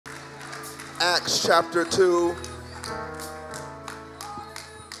Acts chapter 2.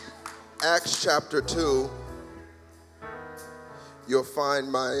 Acts chapter 2. You'll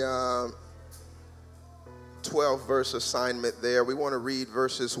find my 12 verse assignment there. We want to read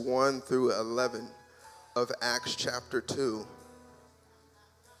verses 1 through 11 of Acts chapter 2.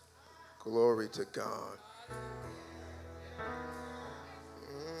 Glory to God.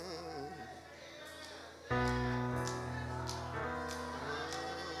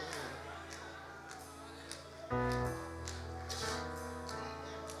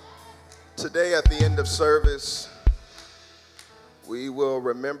 Today at the end of service, we will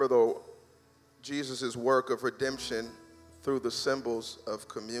remember Jesus' work of redemption through the symbols of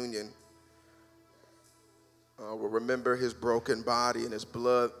communion. We'll remember his broken body and his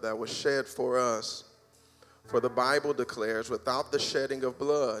blood that was shed for us. For the Bible declares, without the shedding of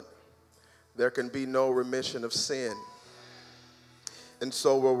blood, there can be no remission of sin. And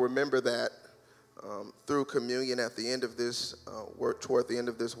so we'll remember that through communion at the end of this, toward the end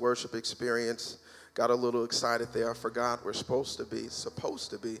of this worship experience. Got a little excited there. I forgot we're supposed to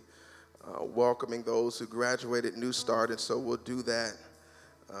be welcoming those who graduated New Start, and so we'll do that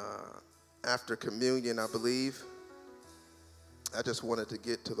after communion, I believe. I just wanted to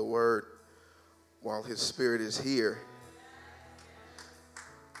get to the word while his spirit is here.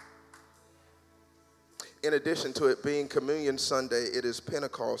 In addition to it being Communion Sunday, it is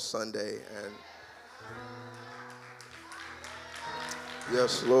Pentecost Sunday, and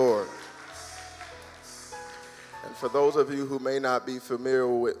yes, Lord. And for those of you who may not be familiar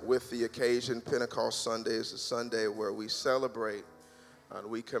with the occasion, Pentecost Sunday is a Sunday where we celebrate and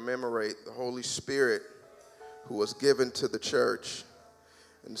we commemorate the Holy Spirit who was given to the church.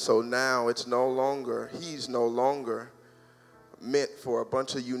 And so now he's no longer meant for a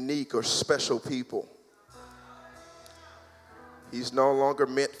bunch of unique or special people. He's no longer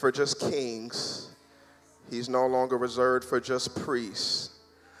meant for just kings. He's no longer reserved for just priests.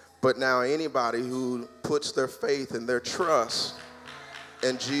 But now anybody who puts their faith and their trust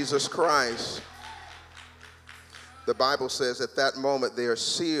in Jesus Christ, the Bible says at that moment they are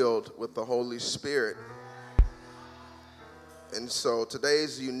sealed with the Holy Spirit. And so today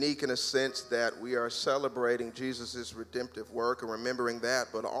is unique in a sense that we are celebrating Jesus' redemptive work and remembering that,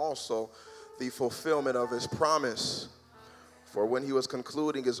 but also the fulfillment of his promise. For when he was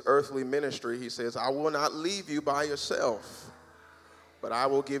concluding his earthly ministry, he says, I will not leave you by yourself, but I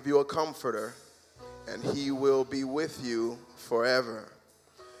will give you a comforter, and he will be with you forever.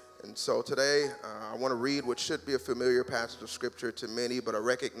 And so today, I want to read what should be a familiar passage of Scripture to many, but I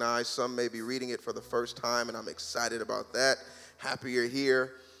recognize some may be reading it for the first time, and I'm excited about that. Happy you're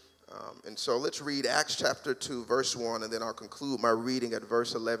here. And so let's read Acts chapter 2, verse 1, and then I'll conclude my reading at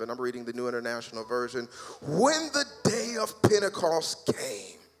verse 11. I'm reading the New International Version. When the day of Pentecost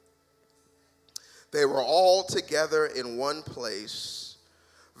came, they were all together in one place.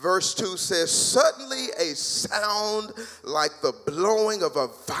 Verse 2 says, suddenly a sound like the blowing of a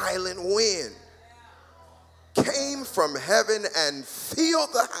violent wind came from heaven and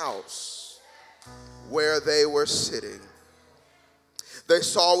filled the house where they were sitting. They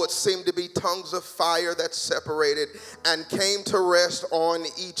saw what seemed to be tongues of fire that separated and came to rest on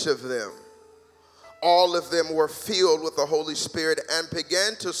each of them. All of them were filled with the Holy Spirit and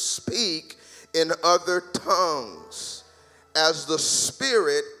began to speak in other tongues as the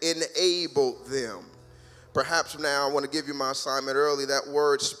Spirit enabled them. Perhaps now I want to give you my assignment early. That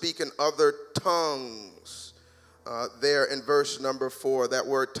word, speak in other tongues, there in verse number 4. That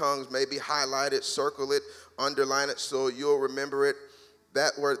word tongues may be highlighted, circle it, underline it so you'll remember it.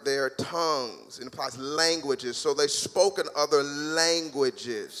 That word there, tongues, it implies languages. So they spoke in other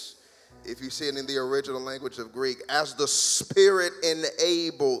languages. If you see it in the original language of Greek, as the Spirit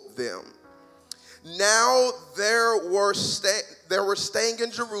enabled them. Now there were staying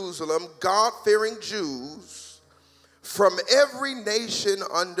in Jerusalem God-fearing Jews from every nation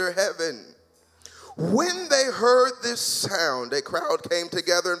under heaven. When they heard this sound, a crowd came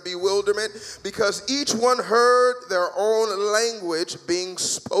together in bewilderment because each one heard their own language being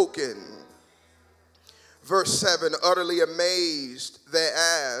spoken. Verse 7, utterly amazed, they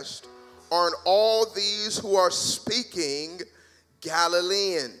asked, aren't all these who are speaking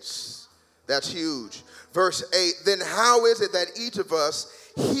Galileans? That's huge. Verse 8, then how is it that each of us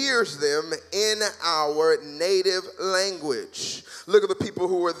hears them in our native language? Look at the people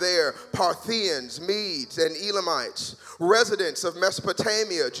who were there: Parthians, Medes, and Elamites, residents of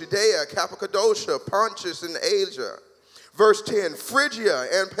Mesopotamia, Judea, Cappadocia, Pontus, and Asia. Verse 10, Phrygia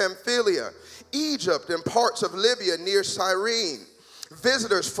and Pamphylia, Egypt, and parts of Libya near Cyrene,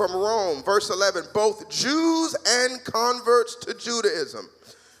 visitors from Rome. Verse 11, both Jews and converts to Judaism.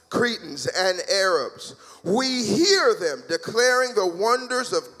 Cretans and Arabs. We hear them declaring the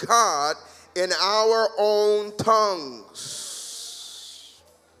wonders of God in our own tongues.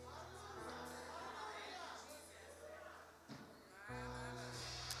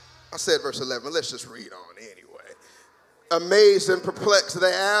 I said verse 11. Let's just read on anyway. Amazed and perplexed,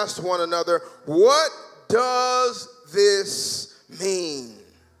 they asked one another, what does this mean?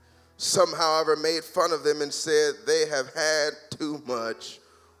 Some, however, made fun of them and said they have had too much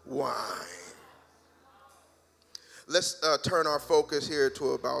wine. Let's turn our focus here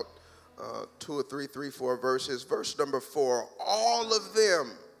to about 2 or 3, 4 verses. Verse number 4, all of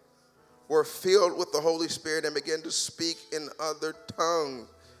them were filled with the Holy Spirit and began to speak in other tongues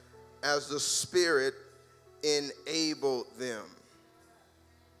as the Spirit enabled them.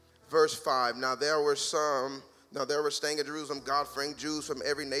 Verse 5, now there were staying in Jerusalem God-fearing Jews from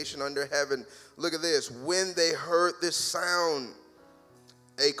every nation under heaven. Look at this. When they heard this sound,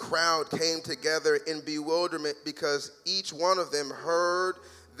 a crowd came together in bewilderment because each one of them heard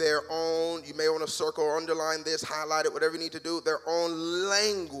their own, you may want to circle or underline this, highlight it, whatever you need to do, their own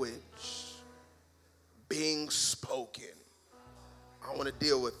language being spoken. I want to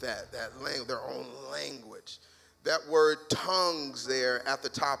deal with that language, their own language. That word tongues there at the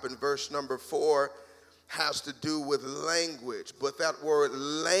top in verse number 4 has to do with language. But that word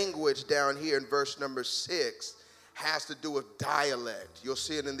language down here in verse number 6 has to do with dialect. You'll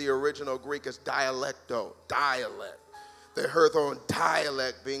see it in the original Greek as dialecto, dialect. They heard their own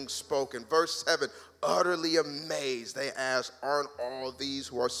dialect being spoken. Verse 7, utterly amazed, they asked, aren't all these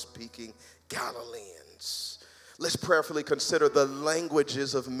who are speaking Galileans? Let's prayerfully consider the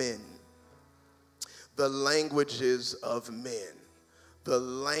languages of men. The languages of men. The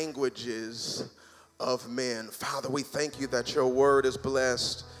languages of men. Father, we thank you that your word is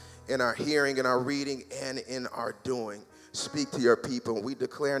blessed in our hearing, in our reading, and in our doing. Speak to your people. We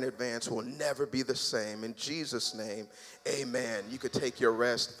declare in advance we'll never be the same. In Jesus' name, amen. You could take your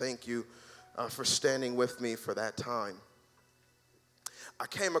rest. Thank you for standing with me for that time. I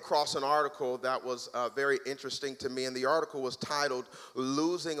came across an article that was very interesting to me, and the article was titled,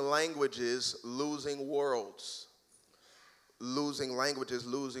 Losing Languages, Losing Worlds. Losing Languages,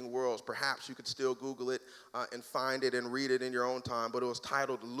 Losing Worlds. Perhaps you could still Google it and find it and read it in your own time, but it was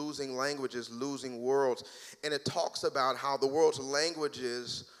titled Losing Languages, Losing Worlds. And it talks about how the world's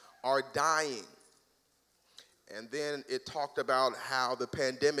languages are dying. And then it talked about how the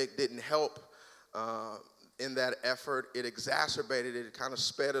pandemic didn't help in that effort. It exacerbated it, it kind of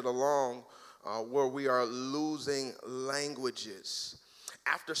sped it along where we are losing languages.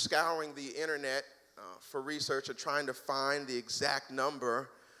 After scouring the internet for research and trying to find the exact number,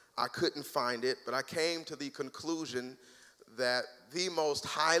 I couldn't find it, but I came to the conclusion that the most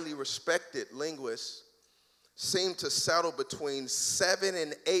highly respected linguists seem to settle between 7,000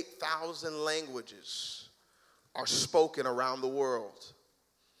 and 8,000 languages are spoken around the world.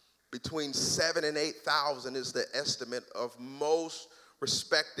 Between 7,000 and 8,000 is the estimate of most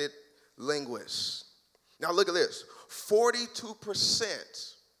respected linguists. Now look at this,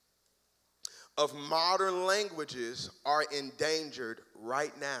 42% of modern languages are endangered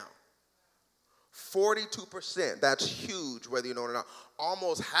right now. 42%, that's huge whether you know it or not.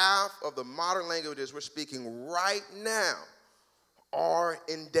 Almost half of the modern languages we're speaking right now are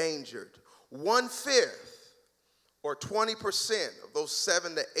endangered. 1/5 or 20% of those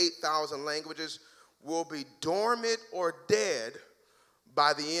 7,000 to 8,000 languages will be dormant or dead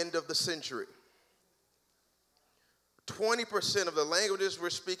by the end of the century. 20% of the languages we're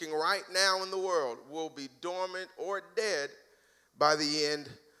speaking right now in the world will be dormant or dead by the end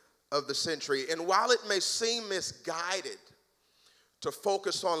of the century. And while it may seem misguided to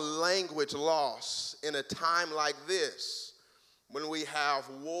focus on language loss in a time like this, when we have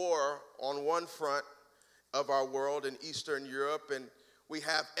war on one front of our world in Eastern Europe, and we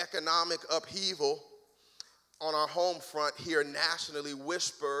have economic upheaval on our home front here nationally,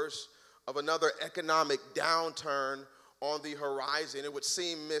 whispers of another economic downturn on the horizon, it would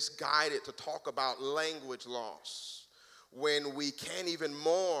seem misguided to talk about language loss when we can't even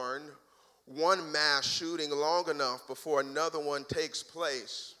mourn one mass shooting long enough before another one takes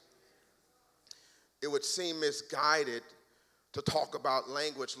place. It would seem misguided to talk about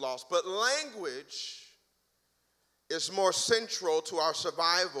language loss, but language is more central to our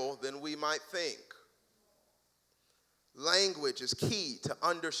survival than we might think. Language is key to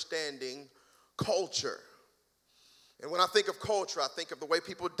understanding culture. And when I think of culture, I think of the way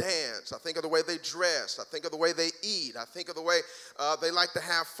people dance. I think of the way they dress. I think of the way they eat. I think of the way they like to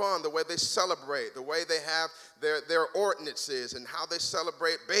have fun, the way they celebrate, the way they have their ordinances and how they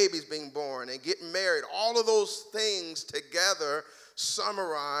celebrate babies being born and getting married. All of those things together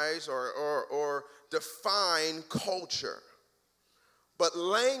summarize or define culture. But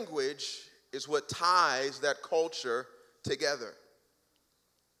language is what ties that culture together.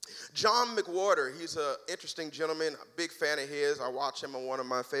 John McWhorter, he's an interesting gentleman, a big fan of his. I watch him on one of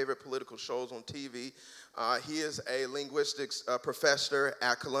my favorite political shows on TV. He is a linguistics professor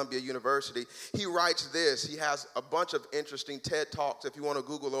at Columbia University. He writes this. He has a bunch of interesting TED Talks, if you want to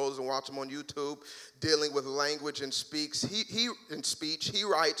Google those and watch them on YouTube, dealing with language and speech. He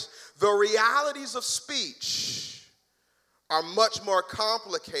writes, the realities of speech are much more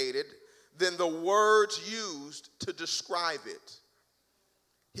complicated than the words used to describe it.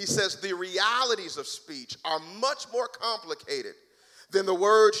 He says the realities of speech are much more complicated than the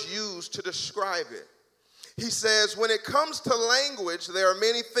words used to describe it. He says when it comes to language, there are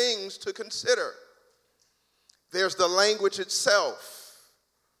many things to consider. There's the language itself.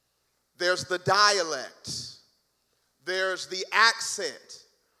 There's the dialect. There's the accent.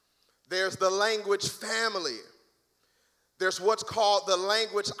 There's the language family. There's what's called the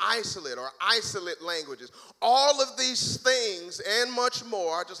language isolate or isolate languages. All of these things and much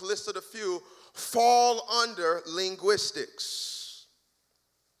more, I just listed a few, fall under linguistics.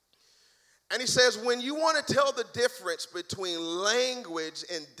 And he says when you want to tell the difference between language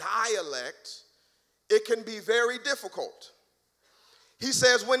and dialect, it can be very difficult. He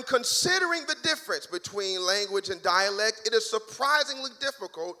says when considering the difference between language and dialect, it is surprisingly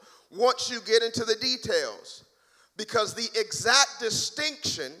difficult once you get into the details, because the exact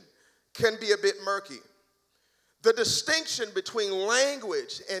distinction can be a bit murky. The distinction between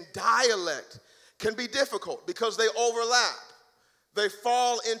language and dialect can be difficult because they overlap. They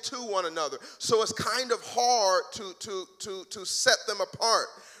fall into one another. So it's kind of hard to set them apart.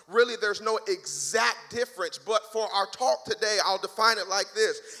 Really, there's no exact difference, but for our talk today, I'll define it like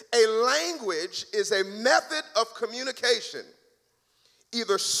this. A language is a method of communication,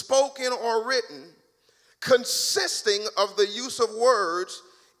 either spoken or written, consisting of the use of words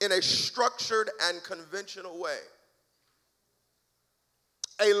in a structured and conventional way.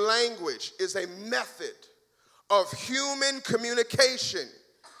 A language is a method of human communication,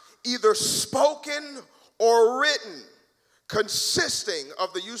 either spoken or written, consisting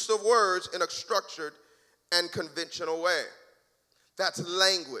of the use of words in a structured and conventional way. That's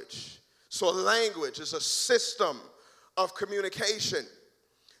language. So a language is a system of communication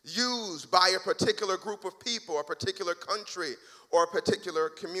used by a particular group of people, a particular country, or a particular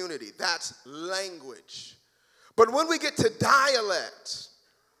community. That's language. But when we get to dialect,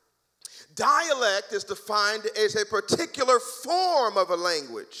 dialect is defined as a particular form of a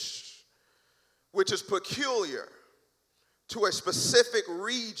language which is peculiar to a specific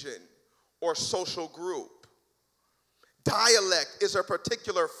region or social group. Dialect is a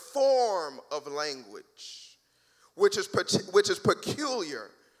particular form of language which is peculiar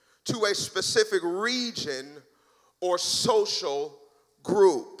to a specific region or social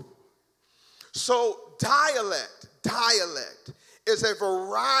group. So dialect is a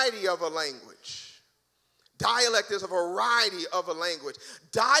variety of a language. Dialect is a variety of a language.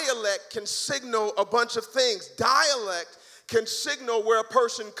 Dialect can signal a bunch of things. Dialect can signal where a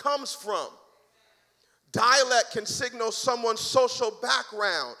person comes from. Dialect can signal someone's social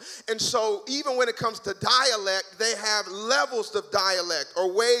background. And so even when it comes to dialect, they have levels of dialect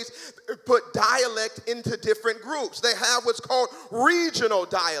or ways to put dialect into different groups. They have what's called regional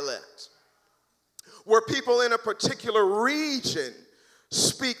dialect, where people in a particular region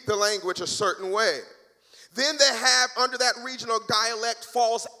speak the language a certain way. Then they have, under that regional dialect,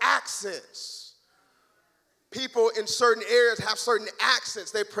 falls accents. People in certain areas have certain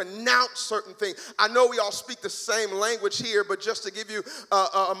accents. They pronounce certain things. I know we all speak the same language here, but just to give you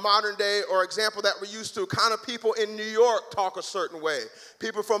a modern day or example that we're used to, kind of people in New York talk a certain way.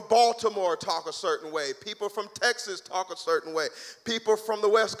 People from Baltimore talk a certain way. People from Texas talk a certain way. People from the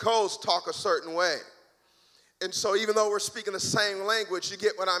West Coast talk a certain way. And so even though we're speaking the same language, you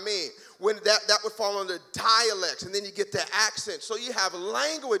get what I mean. When that would fall under dialects, and then you get the accent. So you have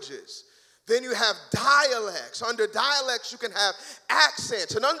languages. Then you have dialects. Under dialects, you can have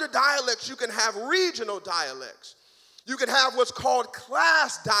accents. And under dialects, you can have regional dialects. You can have what's called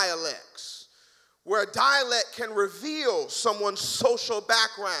class dialects, where a dialect can reveal someone's social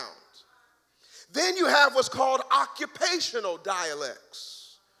background. Then you have what's called occupational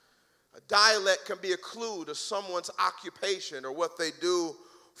dialects. A dialect can be a clue to someone's occupation or what they do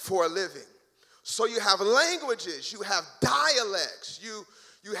for a living. So you have languages, you have dialects, you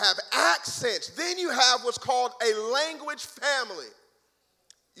have accents. Then you have what's called a language family.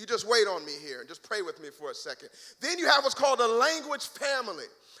 You just wait on me here and just pray with me for a second. Then you have what's called a language family.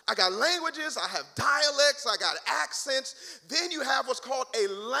 I got languages, I have dialects, I got accents. Then you have what's called a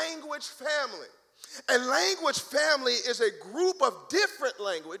language family. A language family is a group of different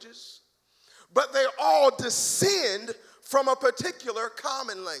languages, but they all descend from a particular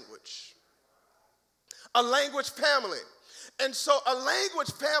common language. A language family. And so a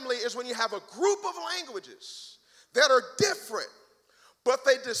language family is when you have a group of languages that are different, but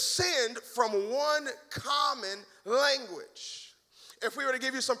they descend from one common language. If we were to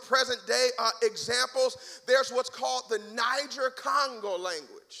give you some present day examples, there's what's called the Niger-Congo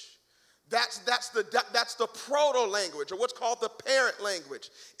language. That's the proto-language, or what's called the parent language,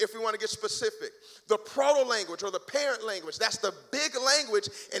 if we want to get specific. The proto-language or the parent language, that's the big language,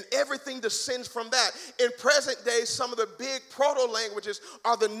 and everything descends from that. In present day, some of the big proto-languages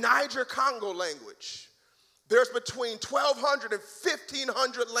are the Niger-Congo language. There's between 1,200 and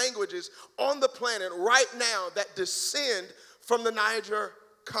 1,500 languages on the planet right now that descend from the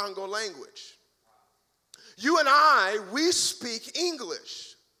Niger-Congo language. You and I, we speak English.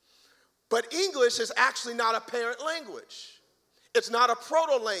 But English is actually not a parent language. It's not a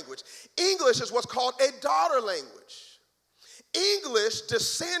proto-language. English is what's called a daughter language. English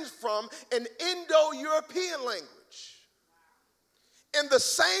descends from an Indo-European language. In the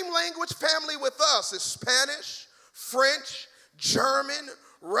same language family with us is Spanish, French, German,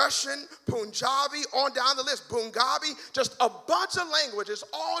 Russian, Punjabi, on down the list, Bungabi, just a bunch of languages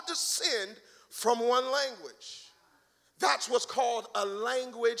all descend from one language. That's what's called a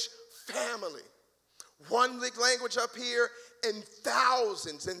language family. One big language up here, and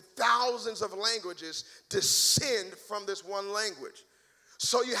thousands of languages descend from this one language.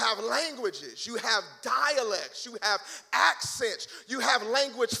 So you have languages, you have dialects, you have accents, you have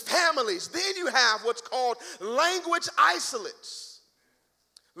language families. Then you have what's called language isolates.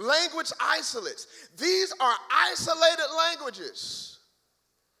 Language isolates. These are isolated languages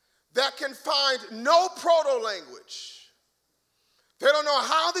that can find no proto-language. They don't know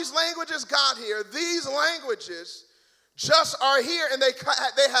how these languages got here. These languages just are here, and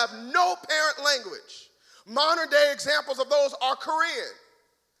they have no parent language. Modern day examples of those are Korean.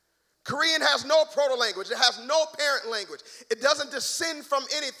 Korean has no proto-language. It has no parent language. It doesn't descend from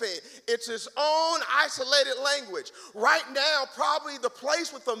anything. It's its own isolated language. Right now, probably the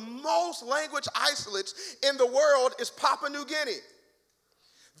place with the most language isolates in the world is Papua New Guinea.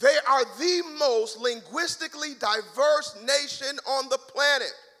 They are the most linguistically diverse nation on the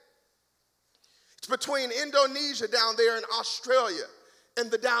planet. It's between Indonesia down there and Australia and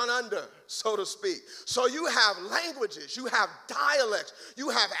the down under, so to speak. So you have languages, you have dialects, you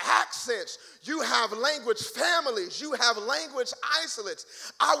have accents, you have language families, you have language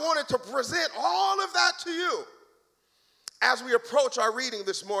isolates. I wanted to present all of that to you as we approach our reading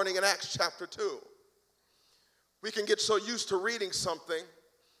this morning in Acts chapter 2. We can get so used to reading something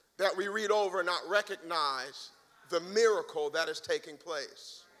that we read over and not recognize the miracle that is taking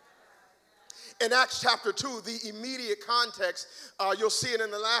place. In Acts chapter 2, the immediate context, you'll see it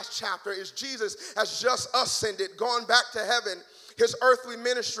in the last chapter, is Jesus has just ascended, gone back to heaven. His earthly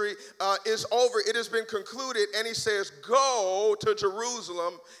ministry is over. It has been concluded, and he says, go to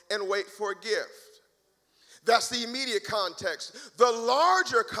Jerusalem and wait for a gift. That's the immediate context. The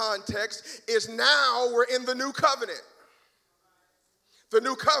larger context is now we're in the new covenant. The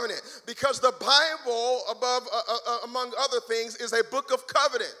new covenant, because the Bible, among other things, is a book of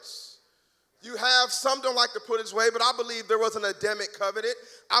covenants. You have, some don't like to put it this way, but I believe there was an Adamic covenant.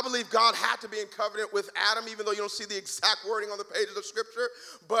 I believe God had to be in covenant with Adam, even though you don't see the exact wording on the pages of Scripture,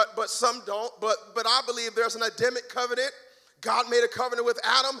 but some don't. But I believe there's an Adamic covenant. God made a covenant with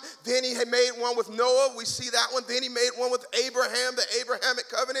Adam, then he had made one with Noah, we see that one. Then he made one with Abraham, the Abrahamic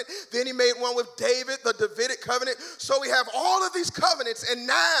covenant. Then he made one with David, the Davidic covenant. So we have all of these covenants, and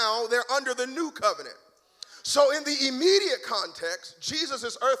now they're under the new covenant. So in the immediate context,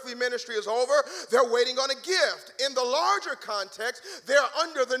 Jesus' earthly ministry is over. They're waiting on a gift. In the larger context, they're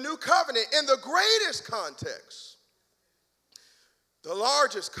under the new covenant. In the greatest context, the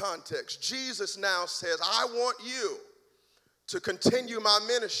largest context, Jesus now says, I want you to continue my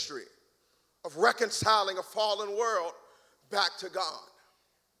ministry of reconciling a fallen world back to God.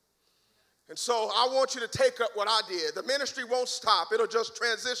 And so I want you to take up what I did. The ministry won't stop. It'll just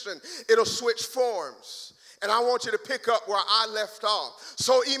transition. It'll switch forms. And I want you to pick up where I left off.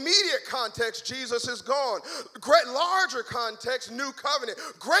 So immediate context, Jesus is gone. Great larger context, new covenant.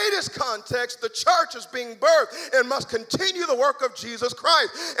 Greatest context, the church is being birthed and must continue the work of Jesus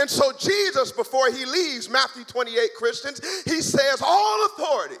Christ. And so Jesus, before he leaves, Matthew 28, Christians, he says, all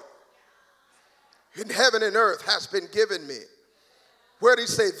authority in heaven and earth has been given me. Where did he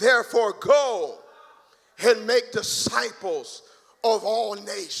say, therefore go and make disciples of all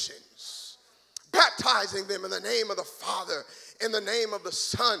nations, baptizing them in the name of the Father, in the name of the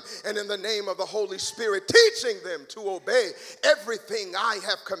Son, and in the name of the Holy Spirit, teaching them to obey everything I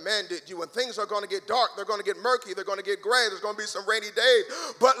have commanded you. And things are going to get dark, they're going to get murky, they're going to get gray, there's going to be some rainy days.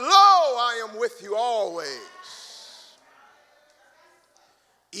 But lo, I am with you always,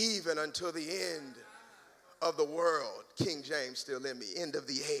 even until the end of the world. King James still in me, end of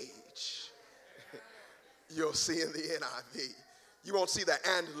the age. You'll see in the NIV. You won't see the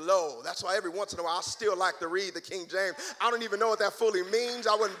and lo. That's why every once in a while I still like to read the King James. I don't even know what that fully means.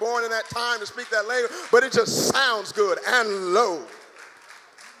 I wasn't born in that time to speak that language, but it just sounds good. And lo,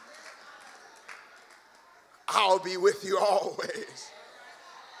 I'll be with you always,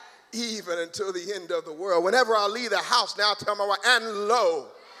 even until the end of the world. Whenever I leave the house now, I tell my wife, and lo,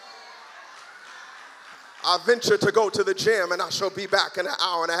 I venture to go to the gym and I shall be back in an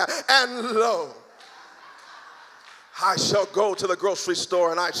hour and a half. And lo, I shall go to the grocery store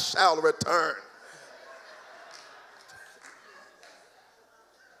and I shall return.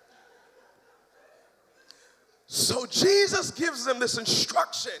 So Jesus gives them this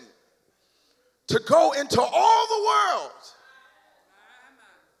instruction to go into all the world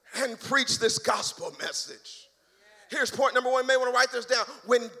and preach this gospel message. Here's point number one. You may want to write this down.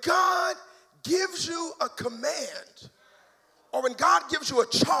 When God gives you a command, or when God gives you a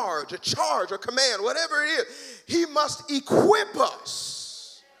charge, a command, whatever it is, he must equip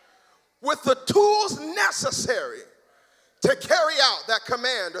us with the tools necessary to carry out that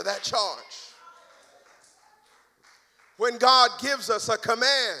command or that charge. When God gives us a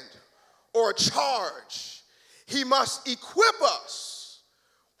command or a charge, he must equip us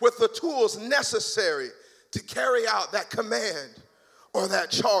with the tools necessary to carry out that command or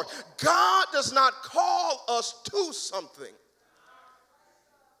that charge. God does not call us to something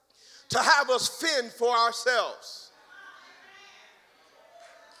to have us fend for ourselves.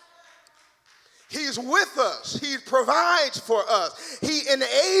 He's with us. He provides for us. He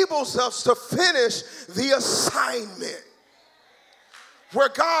enables us to finish the assignment. Where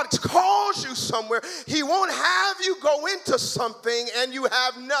God calls you somewhere, he won't have you go into something and you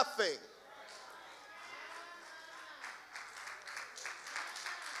have nothing.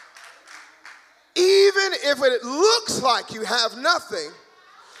 Even if it looks like you have nothing,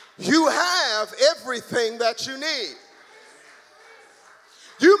 you have everything that you need.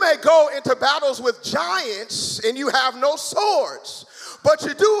 You may go into battles with giants and you have no swords, but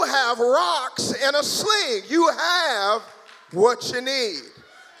you do have rocks and a sling. You have what you need.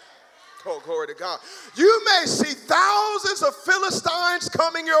 Oh, glory to God. You may see thousands of Philistines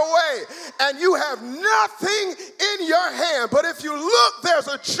coming your way and you have nothing in your hand, but if you look, there's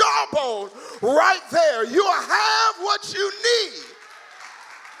a jawbone right there. You have what you need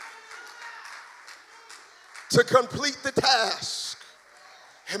to complete the task.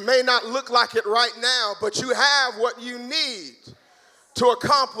 It may not look like it right now, but you have what you need to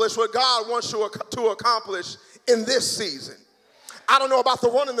accomplish what God wants you to accomplish in this season. I don't know about the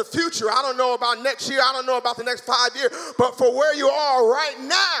one in the future. I don't know about next year. I don't know about the next 5 years. But for where you are right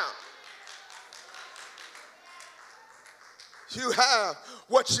now, you have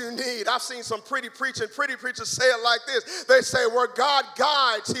what you need. I've seen some pretty preachers say it like this. They say, where God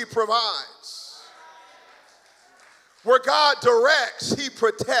guides, he provides. Where God directs, he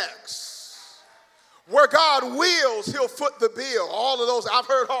protects. Where God wills, he'll foot the bill. All of those, I've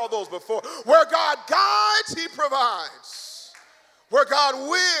heard all those before. Where God guides, he provides. Where God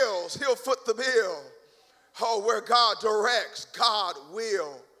wills, he'll foot the bill. Oh, where God directs, God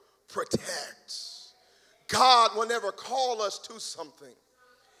will protect. God will never call us to something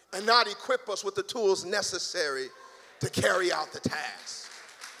and not equip us with the tools necessary to carry out the task.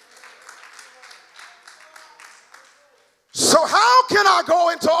 So how can I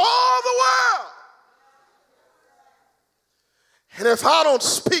go into all the world? And if I don't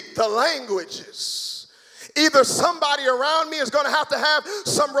speak the languages, either somebody around me is going to have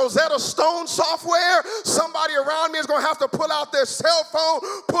some Rosetta Stone software. Somebody around me is going to have to pull out their cell phone,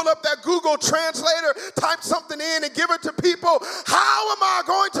 pull up that Google Translator, type something in and give it to people. How am I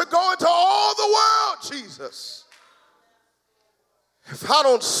going to go into all the world, Jesus, if I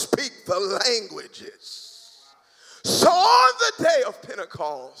don't speak the languages? So on the day of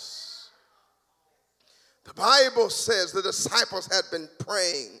Pentecost, the Bible says the disciples had been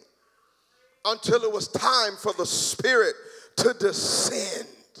praying until it was time for the Spirit to descend.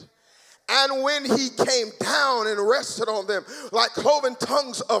 And when he came down and rested on them like cloven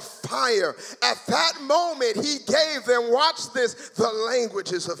tongues of fire, at that moment he gave them, watch this, the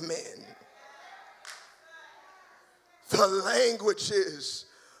languages of men. The the languages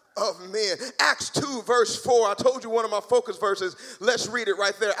of men. Acts 2 verse 4. I told you one of my focus verses. Let's read it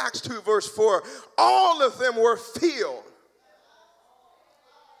right there. Acts 2 verse 4. All of them were filled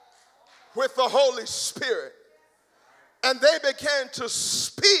with the Holy Spirit, and they began to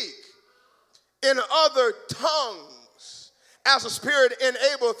speak in other tongues as the Spirit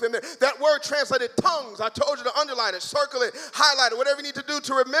enabled them. That word translated tongues, I told you to underline it, circle it, highlight it, whatever you need to do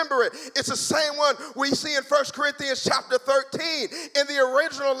to remember it. It's the same one we see in 1 Corinthians chapter 13. In the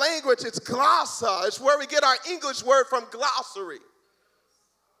original language, it's glossa. It's where we get our English word from, glossary.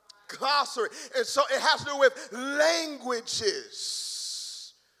 Glossary. And so it has to do with languages.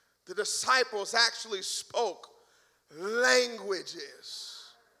 The disciples actually spoke languages,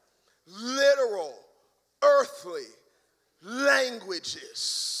 literal, earthly languages.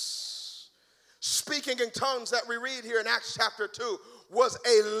 Speaking in tongues that we read here in Acts chapter 2 was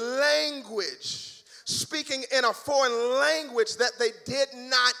a language, speaking in a foreign language that they did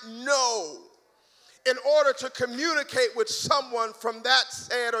not know in order to communicate with someone from that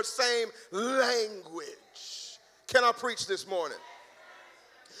said or same language. Can I preach this morning?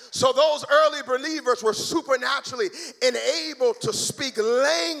 So those early believers were supernaturally enabled to speak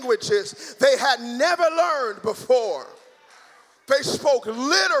languages they had never learned before. They spoke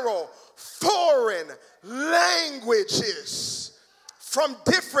literal, foreign languages from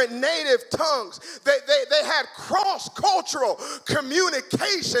different native tongues. They had cross-cultural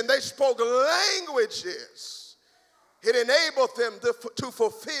communication. They spoke languages. It enabled them to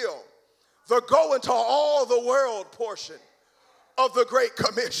fulfill the go into all the world portion of the Great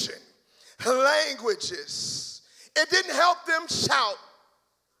Commission. Languages. It didn't help them shout.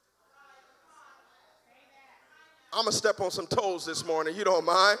 I'm going to step on some toes this morning, you don't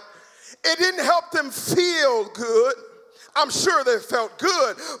mind. It didn't help them feel good. I'm sure they felt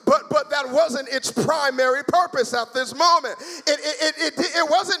good, but that wasn't its primary purpose at this moment. It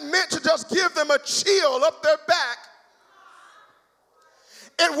wasn't meant to just give them a chill up their back.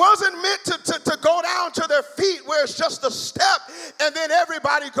 It wasn't meant to go down to their feet where it's just a step and then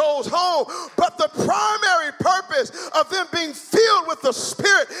everybody goes home. But the primary purpose of them being filled with the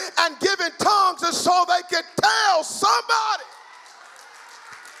Spirit and given tongues is so they could tell somebody.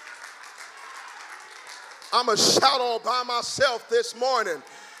 I'm going to shout all by myself this morning.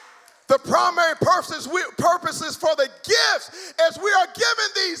 The primary purpose is for the gifts, as we are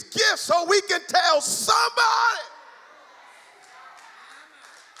given these gifts so we can tell somebody.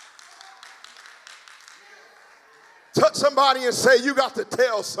 Touch somebody and say, you got to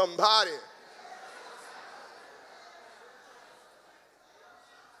tell somebody.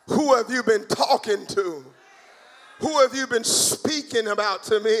 Who have you been talking to? Who have you been speaking about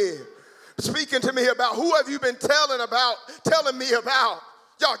to me? Speaking to me about? Who have you been telling me about?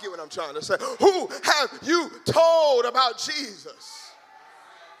 Y'all get what I'm trying to say. Who have you told about Jesus?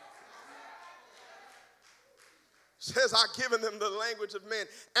 Says, I've given them the language of men.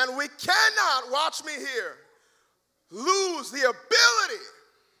 And we cannot, watch me here, lose the ability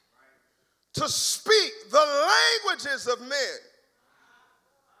to speak the languages of men,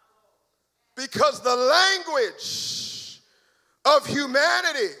 because the language of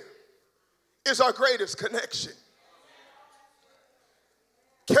humanity is our greatest connection.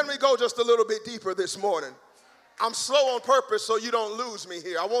 Can we go just a little bit deeper this morning? I'm slow on purpose so you don't lose me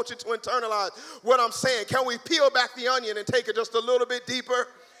here. I want you to internalize what I'm saying. Can we peel back the onion and take it just a little bit deeper?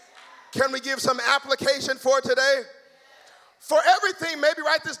 Can we give some application for today? For everything, maybe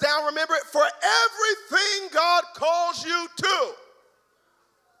write this down, remember it. For everything God calls you to,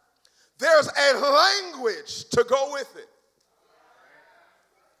 there's a language to go with it.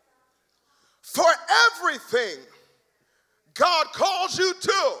 For everything God calls you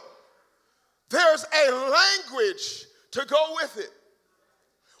to, there's a language to go with it.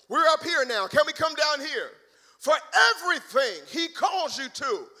 We're up here now. Can we come down here? For everything he calls you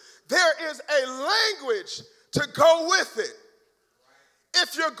to, there is a language to go with it.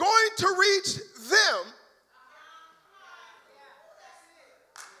 If you're going to reach them,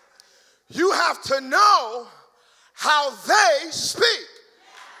 you have to know how they speak.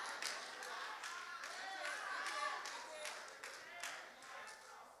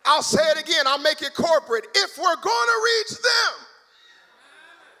 I'll say it again, I'll make it corporate. If we're going to reach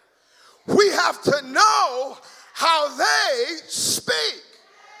them, we have to know how they speak.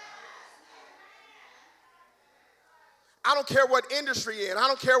 I don't care what industry you're in. I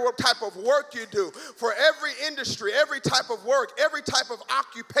don't care what type of work you do. For every industry, every type of work, every type of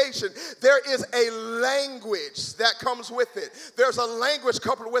occupation, there is a language that comes with it. There's a language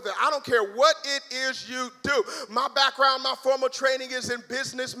coupled with it. I don't care what it is you do. My background, my formal training is in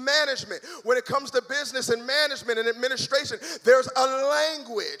business management. When it comes to business and management and administration, there's a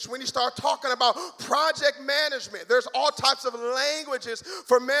language. When you start talking about project management, there's all types of languages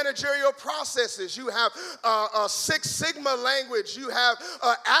for managerial processes. You have Six Sigma language, you have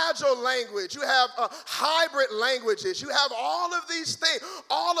Agile language, you have hybrid languages, you have all of these things,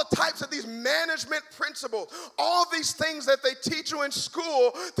 all the types of these management principles, all these things that they teach you in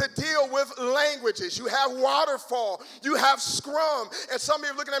school to deal with languages. You have waterfall, you have Scrum, and some of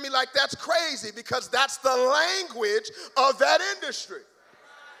you are looking at me like that's crazy because that's the language of that industry.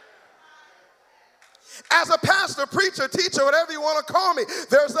 As a pastor, preacher, teacher, whatever you want to call me,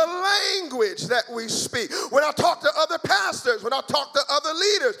 there's a language that we speak. When I talk to other pastors, when I talk to other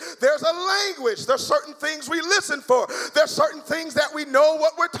leaders, there's a language. There's certain things we listen for. There's certain things that we know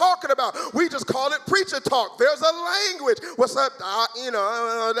what we're talking about. We just call it preacher talk. There's a language. What's up?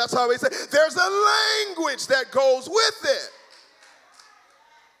 That's how we say. There's a language that goes with it.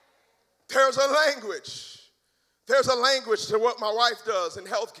 There's a language. There's a language to what my wife does in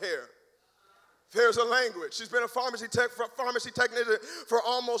healthcare. There's a language. She's been a pharmacy technician for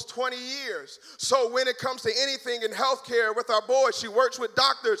almost 20 years. So when it comes to anything in healthcare with our boys, she works with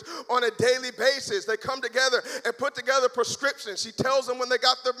doctors on a daily basis. They come together and put together prescriptions. She tells them when they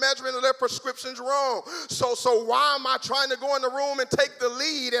got their measurement of their prescriptions wrong. So why am I trying to go in the room and take the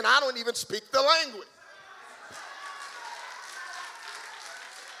lead and I don't even speak the language?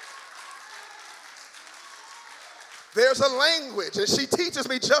 There's a language, and she teaches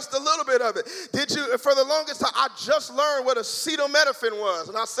me just a little bit of it. For the longest time, I just learned what acetaminophen was,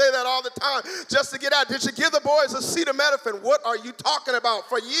 and I say that all the time just to get out. Did you give the boys acetaminophen? What are you talking about?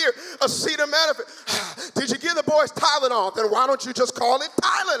 For years, acetaminophen. Did you give the boys Tylenol? Then why don't you just call it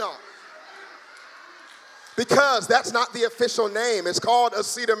Tylenol? Because that's not the official name. It's called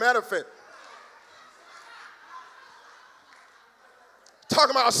acetaminophen.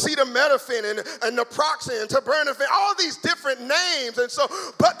 Talking about acetaminophen and naproxen and terbinafine, all these different names. And so,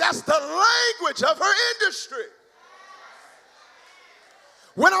 but that's the language of her industry.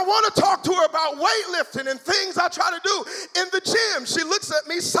 When I want to talk to her about weightlifting and things I try to do in the gym, she looks at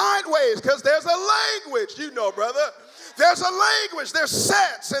me sideways because there's a language, you know, brother. There's a language, there's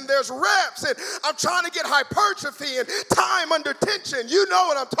sets and there's reps, and I'm trying to get hypertrophy and time under tension. You know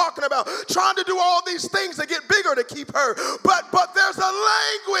what I'm talking about. Trying to do all these things to get bigger to keep her. But there's a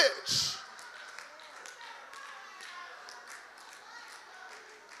language.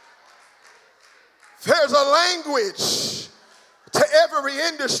 There's a language to every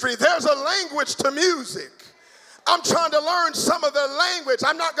industry. There's a language to music. I'm trying to learn some of the language.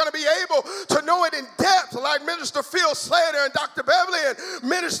 I'm not going to be able to know it in depth like Minister Phil Slater and Dr. Beverly and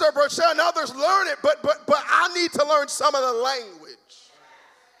Minister Burchell and others learn it, but I need to learn some of the language.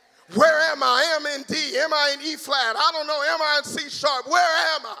 Where am I? Am I in D? Am I in E flat? I don't know. Am I in C sharp? Where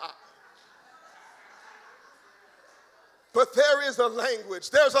am I? But there is a language.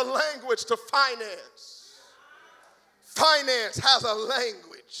 There's a language to finance. Finance has a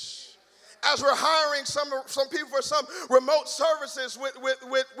language. As we're hiring some people for some remote services with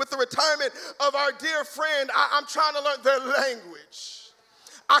the retirement of our dear friend, I'm trying to learn their language.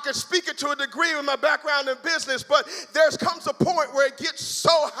 I can speak it to a degree with my background in business, but there comes a point where it gets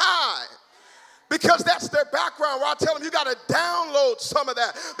so high because that's their background, where I tell them you got to download some of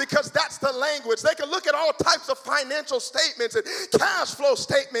that because that's the language. They can look at all types of financial statements and cash flow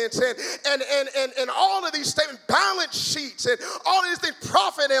statements and all of these statements, balance sheets and all of these things,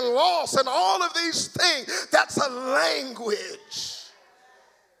 profit and loss and all of these things. That's a language.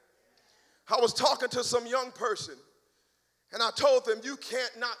 I was talking to some young person and I told them you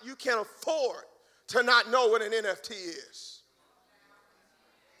can't afford to not know what an NFT is.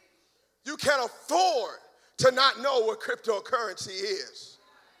 You can't afford to not know what cryptocurrency is.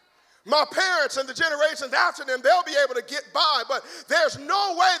 My parents and the generations after them, they'll be able to get by, but there's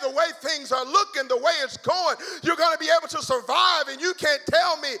no way the way things are looking, the way it's going, you're going to be able to survive, and you can't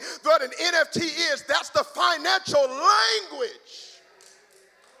tell me what an NFT is. That's the financial language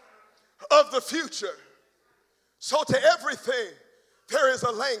of the future. So to everything, there is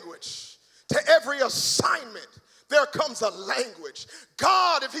a language. To every assignment, there comes a language.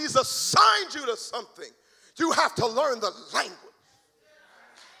 God, if he's assigned you to something, you have to learn the language.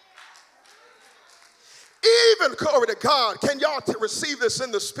 Even, glory to God, can y'all receive this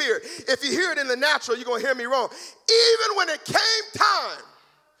in the spirit? If you hear it in the natural, you're going to hear me wrong. Even when it came time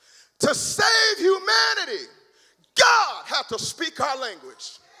to save humanity, God had to speak our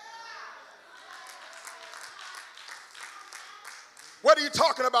language. What are you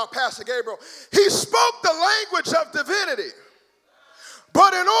talking about, Pastor Gabriel? He spoke the language of divinity.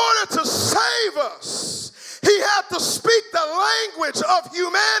 But in order to save us, he had to speak the language of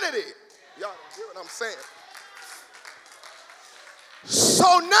humanity. Y'all don't hear what I'm saying?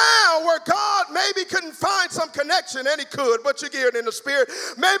 So now where God maybe couldn't find some connection, and he could, but you get it in the spirit,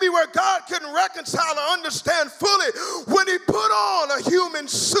 maybe where God couldn't reconcile or understand fully, when he put on a human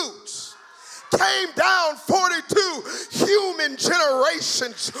suit, came down 42 human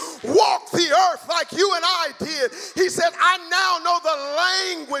generations, walked the earth like you and I did. He said, I now know the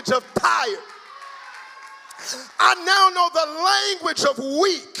language of tired. I now know the language of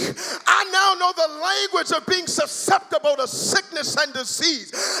weak. I now know the language of being susceptible to sickness and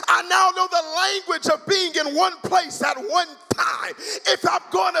disease. I now know the language of being in one place at one time. If I'm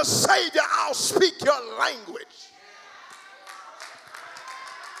going to save you, I'll speak your language.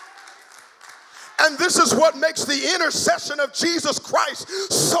 And this is what makes the intercession of Jesus Christ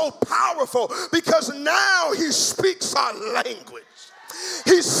so powerful, because now he speaks our language.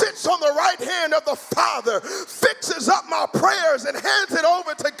 He sits on the right hand of the Father, fixes up my prayers and hands it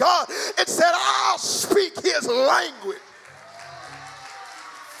over to God and said, I'll speak his language.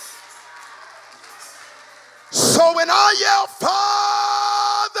 So when I yell, Father,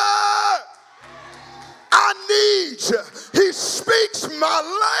 I need you, he speaks my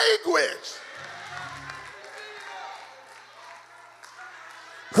language.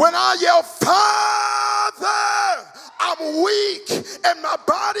 When I yell, Father, I'm weak and my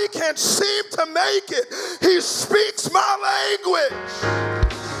body can't seem to make it, he speaks my language.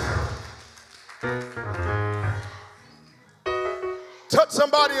 Touch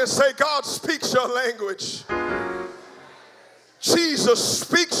somebody and say, God speaks your language. Jesus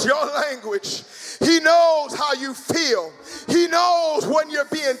speaks your language. He knows how you feel. He knows when you're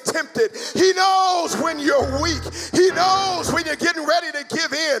being tempted. He knows when you're weak. He knows when you're getting ready to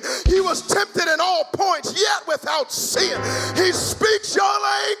give in. He was tempted in all points, yet without sin. He speaks your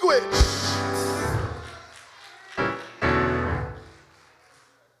language.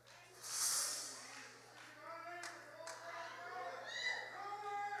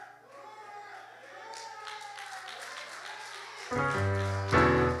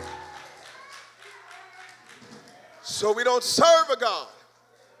 So we don't serve a God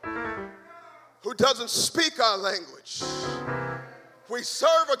who doesn't speak our language. We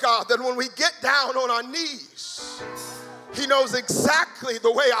serve a God that when we get down on our knees, he knows exactly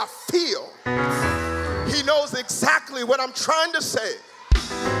the way I feel. He knows exactly what I'm trying to say.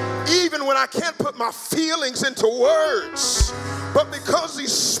 Even when I can't put my feelings into words, but because he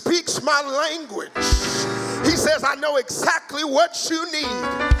speaks my language, he says, I know exactly what you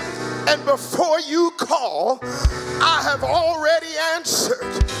need. And before you call, I have already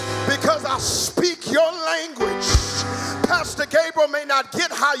answered, because I speak your language. Pastor Gabriel may not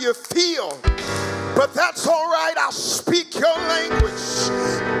get how you feel, but that's all right. I'll speak your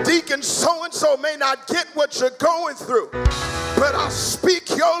language. Deacon so-and-so may not get what you're going through, but I'll speak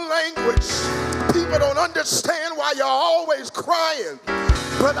your language. People don't understand why you're always crying,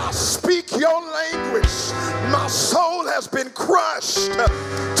 but I speak your language. My soul has been crushed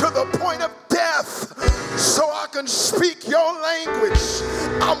to the point of death, so I can speak your language.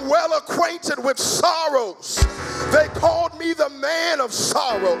 I'm well acquainted with sorrows. They called me the man of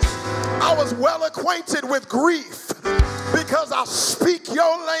sorrows. I was well acquainted with grief because I speak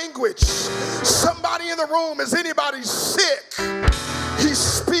your language. Somebody in the room, is anybody sick? He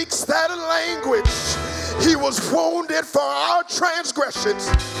speaks that language. He was wounded for our transgressions.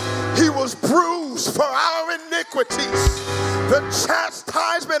 He was bruised for our iniquities. The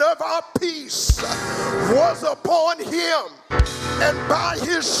chastisement of our peace was upon him, and by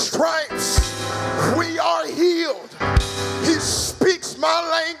his stripes we are healed. He speaks my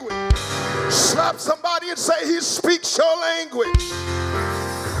language. Slap somebody and say, he speaks your language.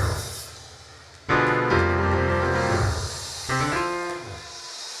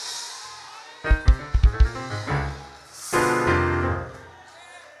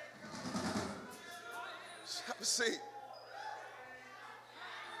 Have a seat.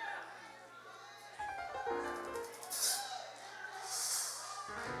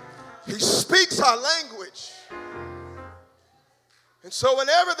 He speaks our language. And so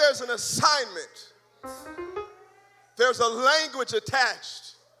whenever there's an assignment, there's a language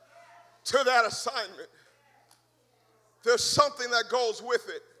attached to that assignment. There's something that goes with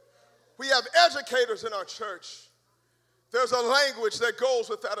it. We have educators in our church. There's a language that goes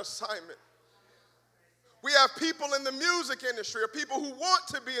with that assignment. We have people in the music industry, or people who want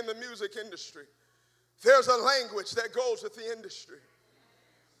to be in the music industry. There's a language that goes with the industry.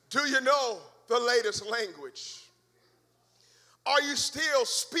 Do you know the latest language? Are you still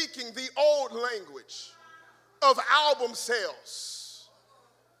speaking the old language of album sales?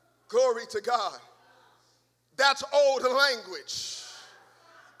 Glory to God. That's old language.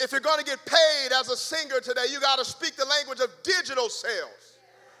 If you're going to get paid as a singer today, you got to speak the language of digital sales.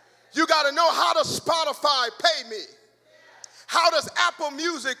 You got to know how does Spotify pay me? How does Apple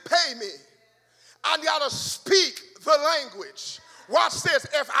Music pay me? I got to speak the language. Watch this.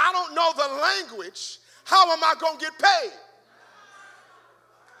 If I don't know the language, how am I going to get paid?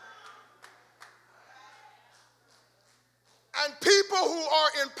 And people who are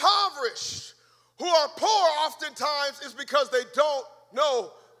impoverished, who are poor oftentimes, is because they don't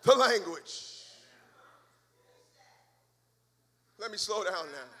know the language. Let me slow down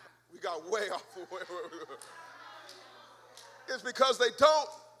now. We got way off the way. It's because they don't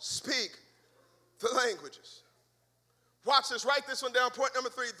speak the languages. Watch this. Write this one down. Point number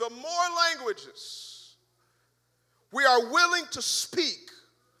 3. The more languages we are willing to speak,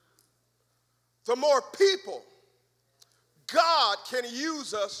 the more people God can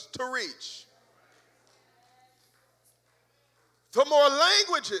use us to reach. The more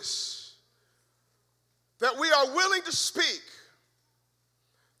languages that we are willing to speak,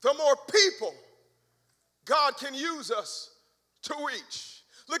 the more people God can use us to reach.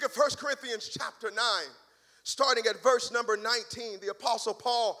 Look at 1 Corinthians chapter 9, starting at verse number 19. The Apostle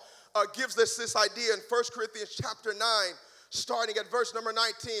Paul gives us this idea in 1 Corinthians chapter 9, starting at verse number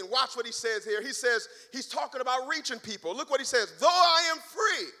 19. Watch what he says here. He says, he's talking about reaching people. Look what he says. Though I am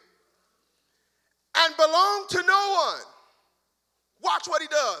free and belong to no one. Watch what he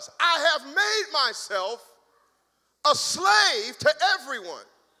does. I have made myself a slave to everyone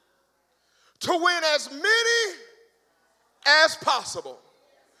to win as many as possible.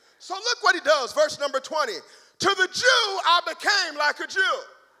 So look what he does. Verse number 20. To the Jew, I became like a Jew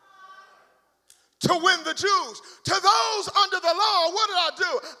to win the Jews. To those under the law, what did I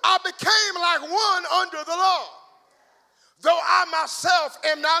do? I became like one under the law, though I myself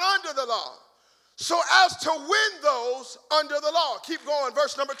am not under the law, so as to win those under the law. Keep going,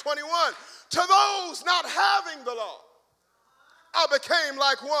 verse number 21. To those not having the law, I became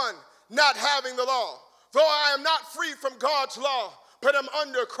like one not having the law, though I am not free from God's law, but am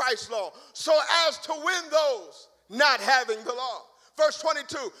under Christ's law, so as to win those not having the law. Verse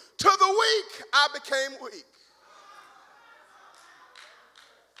 22, to the weak I became weak.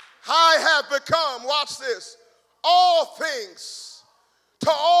 I have become, watch this, all things to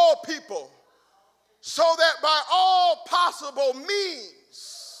all people, so that by all possible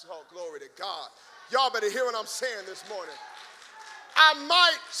means, oh, glory to God. Y'all better hear what I'm saying this morning. I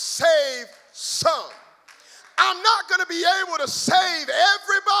might save some. I'm not going to be able to save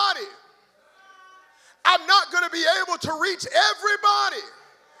everybody. I'm not going to be able to reach everybody.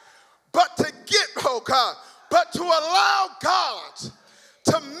 But to get, oh God, but to allow God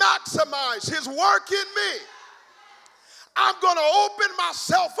to maximize his work in me, I'm going to open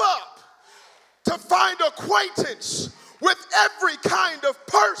myself up to find acquaintance with every kind of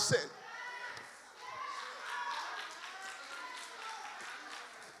person.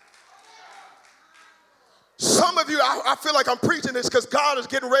 Some of you, I feel like I'm preaching this because God is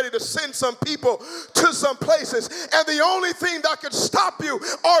getting ready to send some people to some places. And the only thing that could stop you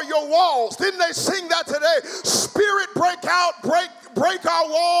are your walls. Didn't they sing that today? Spirit, break out, break our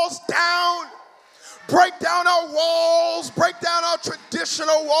walls down. Break down our walls. Break down our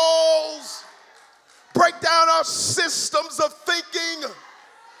traditional walls. Break down our systems of thinking.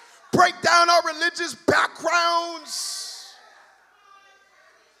 Break down our religious backgrounds.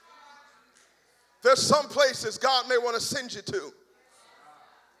 There's some places God may want to send you to,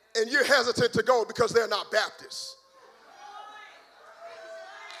 and you're hesitant to go because they're not Baptists.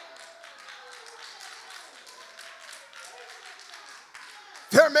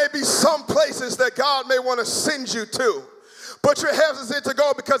 There may be some places that God may want to send you to, but you're hesitant to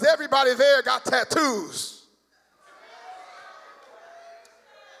go because everybody there got tattoos.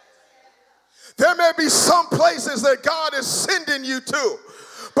 There may be some places that God is sending you to,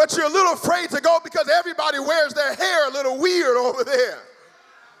 but you're a little afraid to go because everybody wears their hair a little weird over there.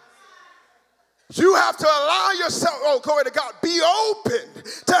 You have to allow yourself, oh, glory to God, be open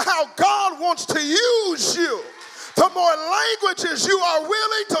to how God wants to use you. The more languages you are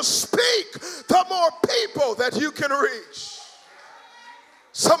willing to speak, the more people that you can reach.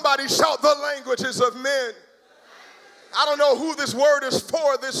 Somebody shout, the languages of men. I don't know who this word is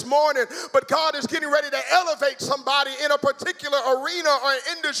for this morning, but God is getting ready to elevate somebody in a particular arena or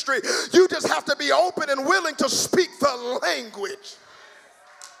industry. You just have to be open and willing to speak the language.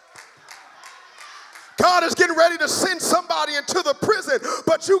 God is getting ready to send somebody into the prison,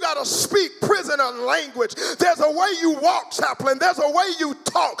 but you got to speak prisoner language. There's a way you walk, chaplain. There's a way you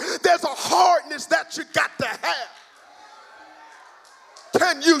talk. There's a hardness that you got to have.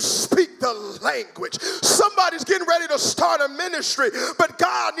 Can you speak the language? Somebody's getting ready to start a ministry, but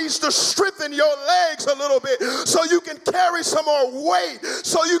God needs to strengthen your legs a little bit so you can carry some more weight,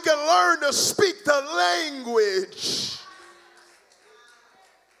 so you can learn to speak the language.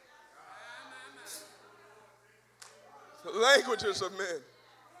 The languages of men.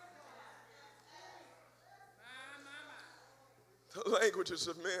 The languages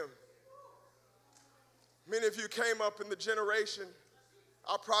of men. Many of you came up in the generation.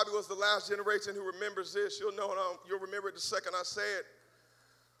 I probably was the last generation who remembers this. You'll remember it the second I say it.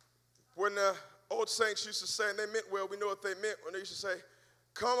 When the old saints used to say, and they meant well, we know what they meant, when they used to say,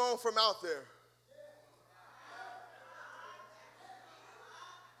 come on from out there.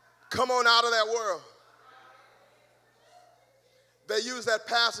 Come on out of that world. They used that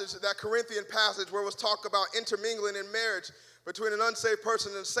passage, that Corinthian passage where it was talk about intermingling in marriage between an unsaved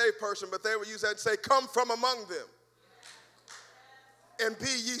person and a saved person, but they would use that and say, come from among them and be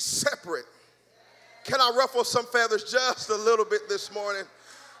ye separate. Can I ruffle some feathers just a little bit this morning?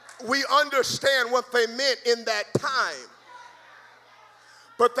 We understand what they meant in that time,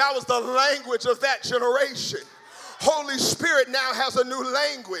 but that was the language of that generation. Holy Spirit now has a new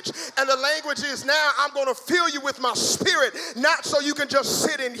language, and the language is now I'm going to fill you with my spirit, not so you can just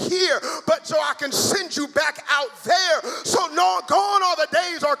sit in here, but so I can send you back out there. So no, gone are the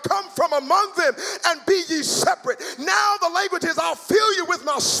days, or come from among them and be ye separate. Now the language is I'll fill you with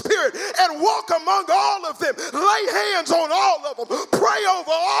my spirit and walk among all of them, lay hands on all of them, pray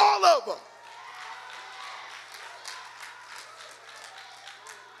over all of them.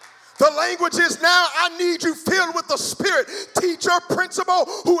 The language is now, I need you filled with the Spirit. Teacher, principal,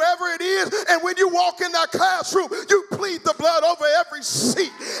 whoever it is. And when you walk in that classroom, you plead the blood over every seat,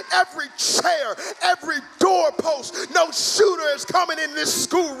 every chair, every doorpost. No shooter is coming in this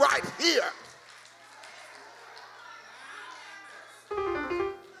school right here.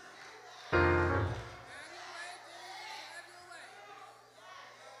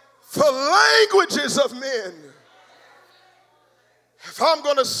 The languages of men. If I'm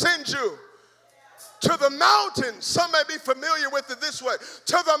going to send you to the mountains, some may be familiar with it this way,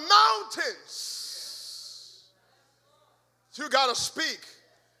 to the mountains, you got to speak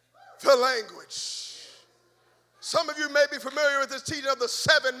the language. Some of you may be familiar with this teaching of the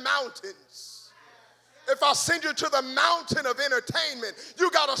 7 mountains. If I send you to the mountain of entertainment, you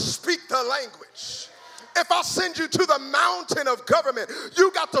got to speak the language. If I send you to the mountain of government,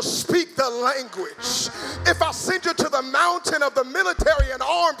 you got to speak the language. If I send you to the mountain of the military and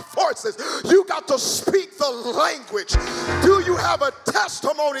armed forces, you got to speak the language. Do you have a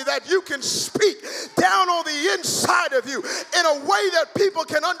testimony that you can speak down on the inside of you in a way that people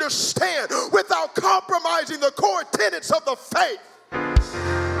can understand without compromising the core tenets of the faith?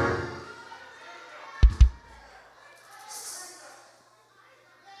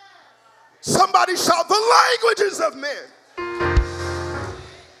 Somebody shout, the languages of men.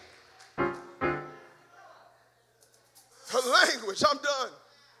 The language, I'm done.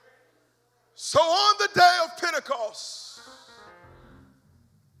 So on the day of Pentecost,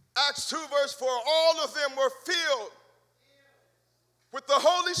 Acts 2 verse 4, all of them were filled with the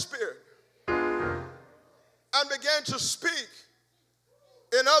Holy Spirit and began to speak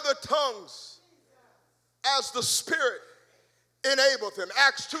in other tongues as the Spirit enabled them.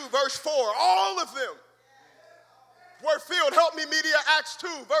 Acts 2 verse 4, all of them were filled. Help me, media. Acts 2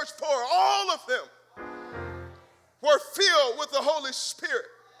 verse 4, all of them were filled with the Holy Spirit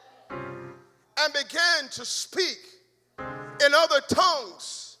and began to speak in other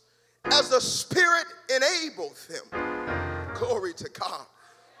tongues as the Spirit enabled them. Glory to God.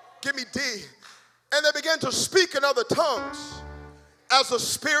 Give me D. And they began to speak in other tongues as the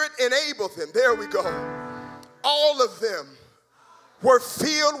Spirit enabled them. There we go. All of them were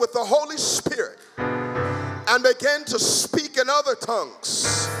filled with the Holy Spirit and began to speak in other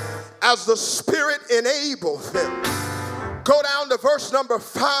tongues as the Spirit enabled them. Go down to verse number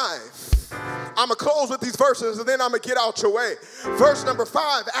 5. I'm going to close with these verses and then I'm going to get out your way. Verse number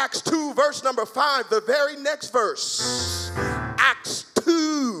 5, Acts 2, verse number 5, the very next verse. Acts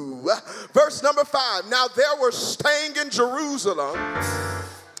 2, verse number 5. Now there were staying in Jerusalem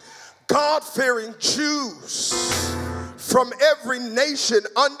God-fearing Jews from every nation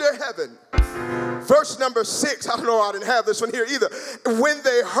under heaven. Verse number 6, I don't know, I didn't have this one here either. When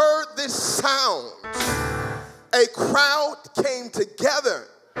they heard this sound, a crowd came together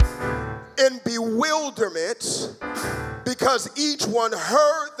in bewilderment because each one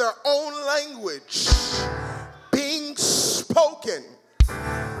heard their own language being spoken.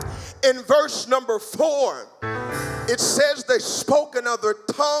 In verse number 4, it says they spoke in other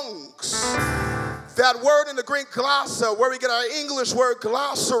tongues. That word in the Greek glossa, where we get our English word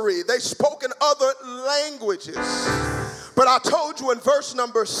glossary, they spoke in other languages. But I told you in verse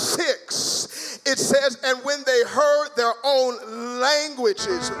number 6, it says, and when they heard their own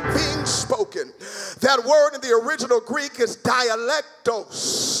languages being spoken. That word in the original Greek is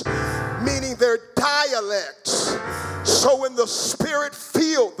dialectos, meaning their dialect. So when the Spirit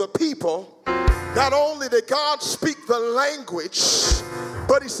filled the people, not only did God speak the language,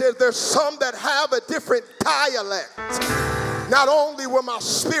 but he said there's some that have a different dialect. Not only will my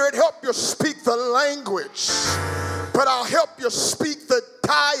Spirit help you speak the language, but I'll help you speak the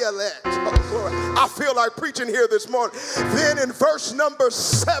dialect. Oh, glory. I feel like preaching here this morning. Then in verse number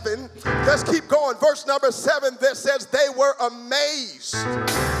 7, let's keep going. Verse number 7 that says they were amazed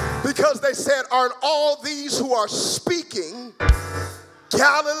because they said, aren't all these who are speaking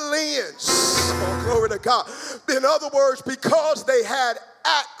Galileans? Oh, glory to God. In other words, because they had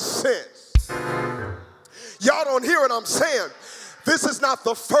accents. Y'all don't hear what I'm saying. This is not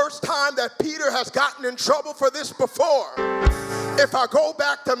the first time that Peter has gotten in trouble for this before. If I go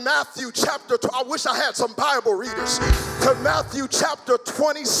back to Matthew chapter, I wish I had some Bible readers, to Matthew chapter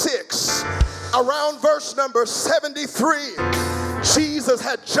 26, around verse number 73, Jesus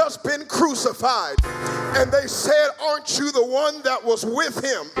had just been crucified. And they said, aren't you the one that was with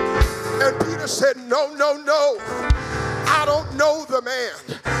him? And Peter said, no, no, no. I don't know the man.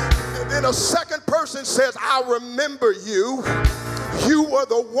 And then a second person says, I remember you. You were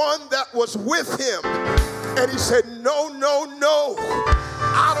the one that was with him. And he said, no, no, no.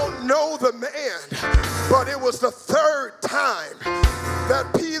 I don't know the man. But it was the third time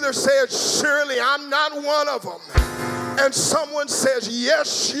that Peter said, surely I'm not one of them. And someone says,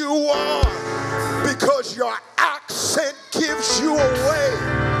 yes, you are, because your accent gives you away.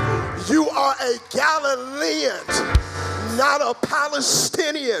 You are a Galilean, not a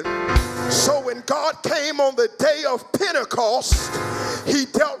Palestinian. So when God came on the day of Pentecost, he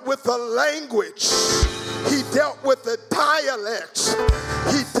dealt with the language. He dealt with the dialect.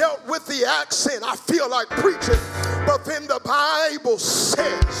 He dealt with the accent. I feel like preaching. But then the Bible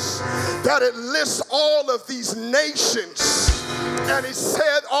says that it lists all of these nations. And it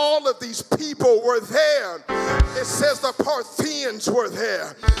said all of these people were there. It says the Parthians were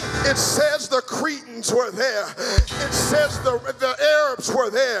there. It says the Cretans were there. It says the Arabs were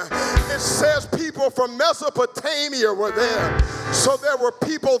there. It says people from Mesopotamia were there. So there were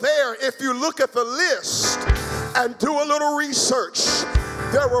people there. If you look at the list and do a little research,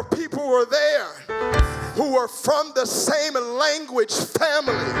 there were people who were there who were from the same language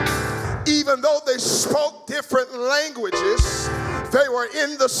family. Even though they spoke different languages, they were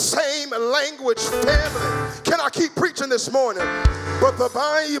in the same language family. Can I keep preaching this morning? But the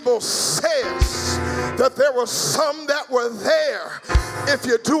Bible says that there were some that were there. If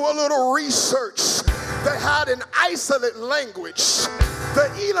you do a little research, they had an isolate language. The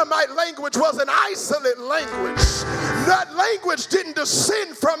Elamite language was an isolate language. That language didn't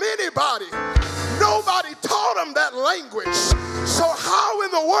descend from anybody. Nobody taught them that language. So how in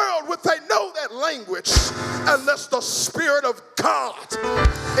the world would they know that language unless the Spirit of God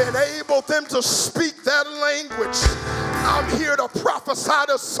enabled them to speak that language? I'm here to prophesy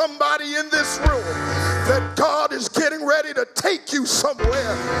to somebody in this room that God is getting ready to take you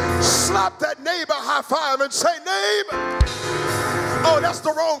somewhere. Slap that neighbor high five and say, neighbor. Oh, that's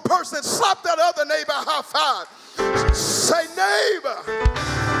the wrong person. Slap that other neighbor high five. Say, neighbor,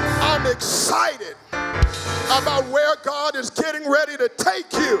 I'm excited about where God is getting ready to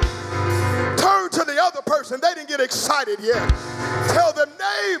take you. Turn to the other person. They didn't get excited yet. Tell them,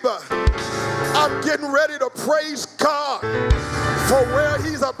 neighbor, I'm getting ready to praise God for where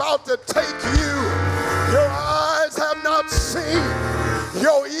he's about to take you. Your eyes have not seen.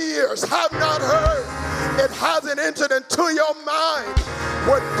 Your ears have not heard. It hasn't entered into your mind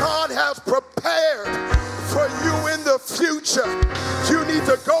what God has prepared for you in the future. You need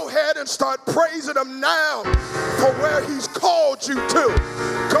to go ahead and start praising him now for where he's called you to.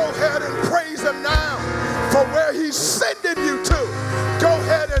 Go ahead and praise him now for where he's sending you to. Go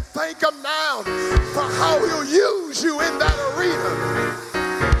ahead and thank him now for how he'll use you in that arena.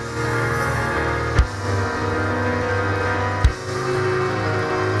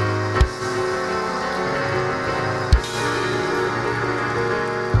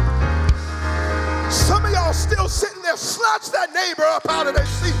 Some of y'all still sitting there, snatch that neighbor up out of their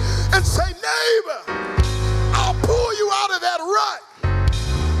seat and say, neighbor, I'll pull you out of that rut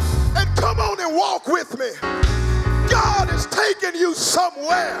and come on and walk with me. God is taking you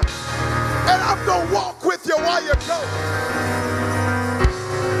somewhere, and I'm going to walk with you while you go.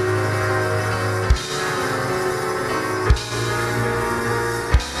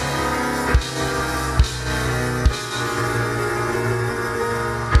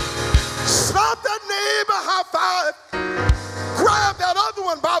 Stop that neighbor, high five. Grab that other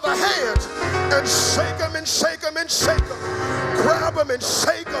one by the hands and shake them and shake them and shake them. Grab them and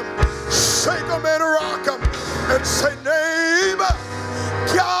shake them and rock them and say, neighbor,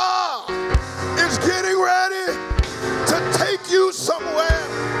 God is getting ready to take you somewhere.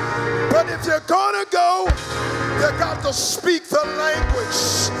 But if you're gonna go, you got to speak the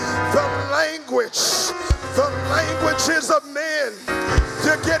language. The languages of men.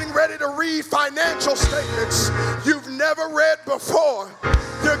 You're getting ready to read financial statements you've never read before.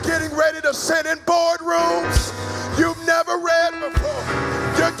 You're getting ready to sit in boardrooms you've never read before.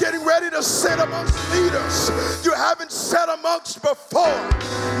 You're getting ready to sit amongst leaders you haven't sat amongst before.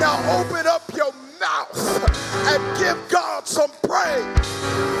 Now open up your mouth and give God some praise.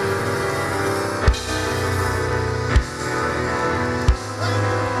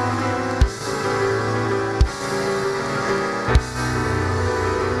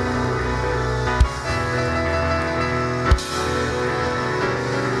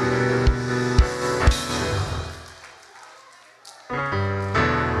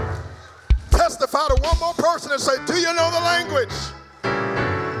 Testify to one more person and say, do you know the language?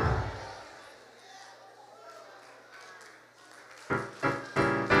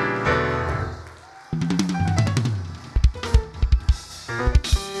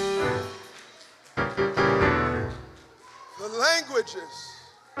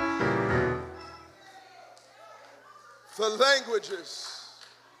 The languages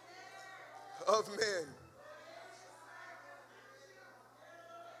of men.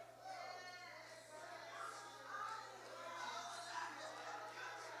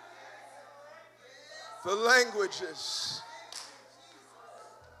 The languages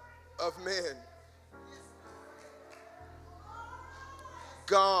of men.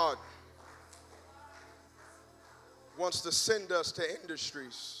 God wants to send us to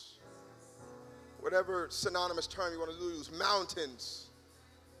industries, whatever synonymous term you want to use, mountains,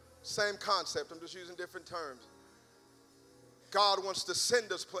 same concept, I'm just using different terms. God wants to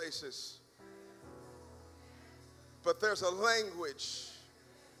send us places, but there's a language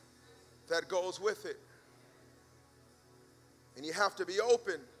that goes with it. And you have to be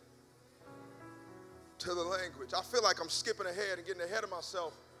open to the language. I feel like I'm skipping ahead and getting ahead of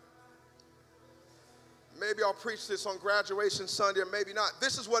myself. Maybe I'll preach this on graduation Sunday or maybe not.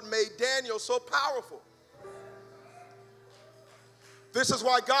 This is what made Daniel so powerful. This is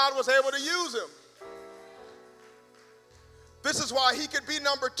why God was able to use him. This is why he could be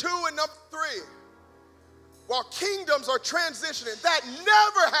number 2 and number 3. While kingdoms are transitioning, that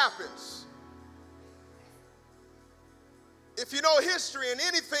never happens. If you know history and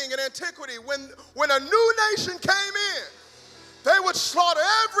anything in antiquity, when a new nation came in, they would slaughter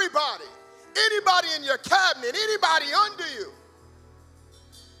everybody, anybody in your cabinet, anybody under you.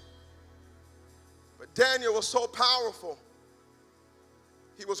 But Daniel was so powerful.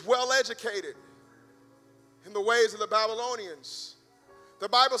 He was well educated in the ways of the Babylonians. The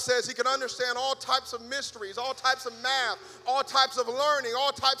Bible says he could understand all types of mysteries, all types of math, all types of learning,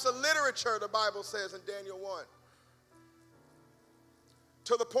 all types of literature, the Bible says in Daniel 1.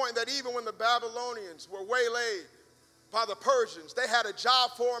 To the point that even when the Babylonians were waylaid by the Persians, they had a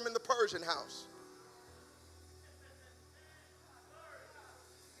job for him in the Persian house.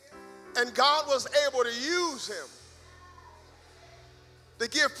 And God was able to use him to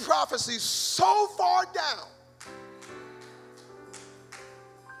give prophecy so far down,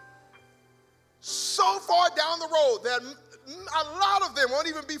 the road that a lot of them won't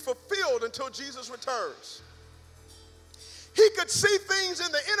even be fulfilled until Jesus returns. He could see things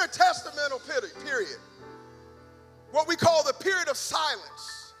in the intertestamental period, what we call the period of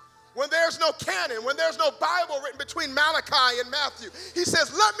silence, when there's no canon, when there's no Bible written between Malachi and Matthew. He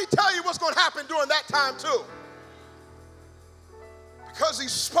says, let me tell you what's going to happen during that time too. Because he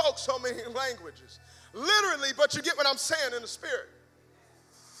spoke so many languages. Literally, but you get what I'm saying in the spirit.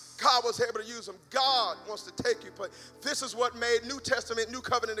 God was able to use him. God wants to take you. But this is what made New Testament, New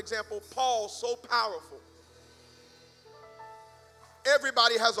Covenant example, Paul so powerful.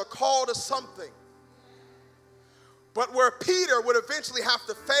 Everybody has a call to something. But where Peter would eventually have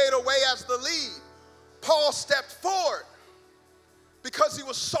to fade away as the lead, Paul stepped forward because he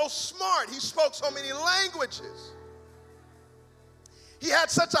was so smart. He spoke so many languages. He had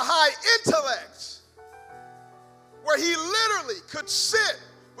such a high intellect where he literally could sit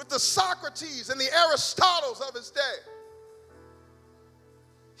with the Socrates and the Aristotles of his day.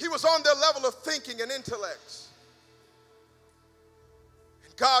 He was on their level of thinking and intellect.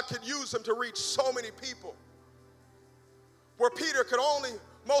 And God could use him to reach so many people, where Peter could only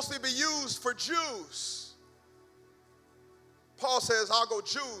mostly be used for Jews. Paul says, I'll go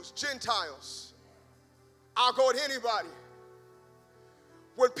Jews, Gentiles. I'll go at anybody.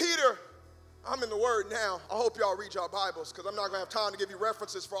 When Peter, I'm in the Word now. I hope y'all read your Bibles because I'm not going to have time to give you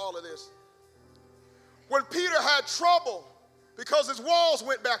references for all of this. When Peter had trouble because his walls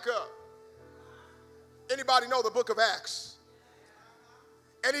went back up. Anybody know the book of Acts?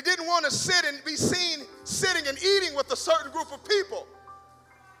 And he didn't want to sit and be seen sitting and eating with a certain group of people.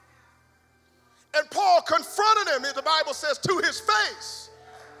 And Paul confronted him, the Bible says, to his face.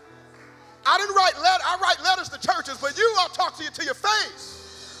 I write letters to churches, but I'll talk to you to your face.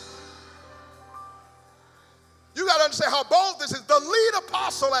 You got to understand how bold this is. The lead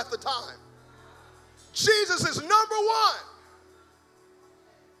apostle at the time. Jesus is number one.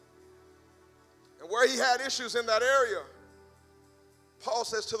 And where he had issues in that area, Paul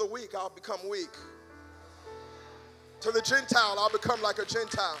says, to the weak, I'll become weak. To the Gentile, I'll become like a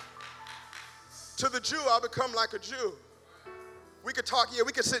Gentile. To the Jew, I'll become like a Jew. We could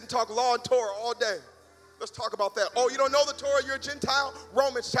sit and talk law and Torah all day. Let's talk about that. Oh, you don't know the Torah, you're a Gentile?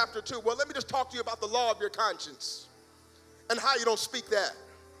 Romans chapter 2. Well, let me just talk to you about the law of your conscience and how you don't speak that.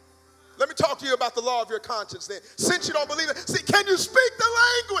 Let me talk to you about the law of your conscience then. Since you don't believe it, see, can you speak the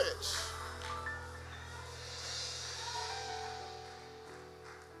language?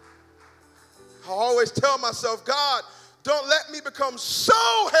 I always tell myself, God, don't let me become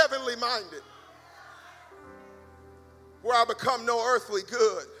so heavenly minded where I become no earthly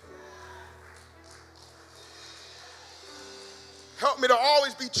good. Help me to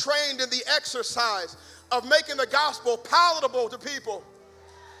always be trained in the exercise of making the gospel palatable to people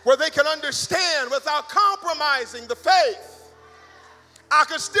where they can understand without compromising the faith. I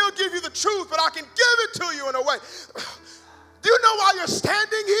can still give you the truth, but I can give it to you in a way. Do you know why you're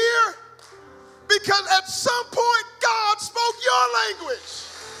standing here? Because at some point, God spoke your language.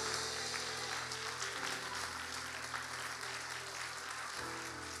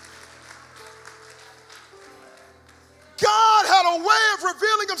 God had a way of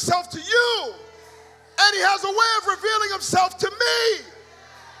revealing himself to you, and he has a way of revealing himself to me.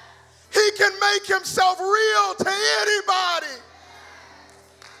 He can make himself real to anybody.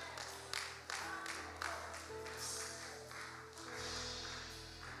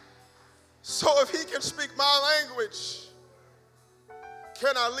 So if he can speak my language,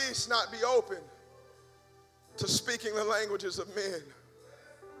 can I at least not be open to speaking the languages of men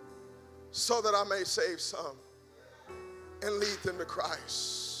so that I may save some and lead them to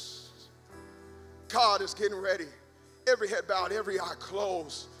Christ? God is getting ready. Every head bowed, every eye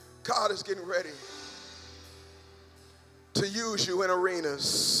closed. God is getting ready to use you in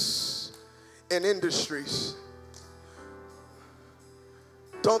arenas, in industries.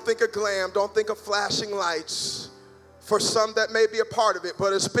 Don't think of glam. Don't think of flashing lights. For some, that may be a part of it,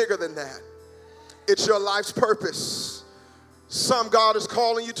 but it's bigger than that. It's your life's purpose. Some, God is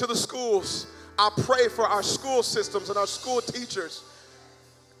calling you to the schools. I pray for our school systems and our school teachers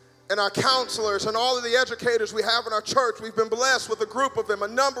and our counselors and all of the educators we have in our church. We've been blessed with a group of them, a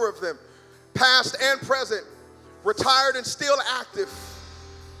number of them, past and present, retired and still active.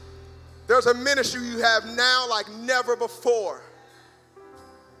 There's a ministry you have now like never before.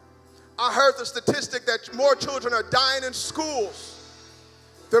 I heard the statistic that more children are dying in schools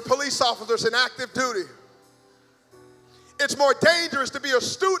than police officers in active duty. It's more dangerous to be a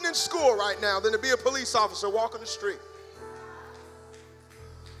student in school right now than to be a police officer walking the street.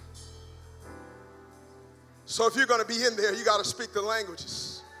 So if you're going to be in there, you got to speak the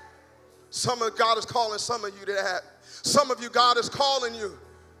languages. Some of God is calling some of you to that. Some of you, God is calling you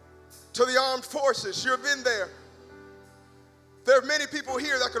to the armed forces. You've been there. There are many people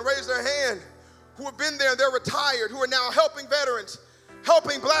here that can raise their hand who have been there and they're retired, who are now helping veterans,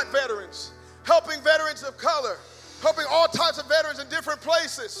 helping black veterans, helping veterans of color, helping all types of veterans in different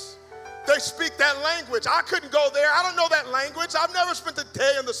places. They speak that language. I couldn't go there. I don't know that language. I've never spent a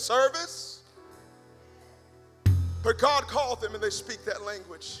day in the service. But God called them and they speak that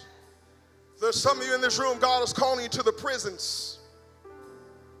language. There's some of you in this room, God is calling you to the prisons.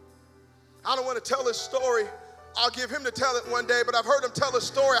 I don't want to tell this story. I'll give him to tell it one day, but I've heard him tell a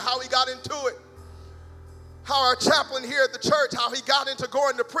story how he got into it. How our chaplain here at the church, how he got into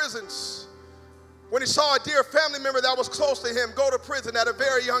going to prisons. When he saw a dear family member that was close to him go to prison at a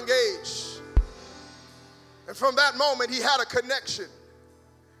very young age. And from that moment, he had a connection.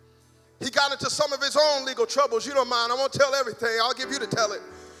 He got into some of his own legal troubles. You don't mind, I won't tell everything. I'll give you to tell it.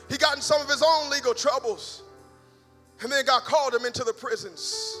 He got in some of his own legal troubles. And then God called him into the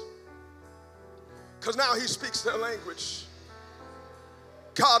prisons. Because now he speaks their language.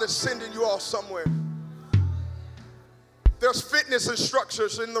 God is sending you all somewhere. There's fitness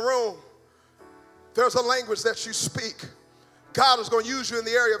instructors in the room. There's a language that you speak. God is going to use you in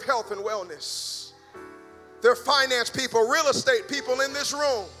the area of health and wellness. There are finance people, real estate people in this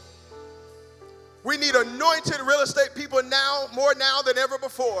room. We need anointed real estate people now, more now than ever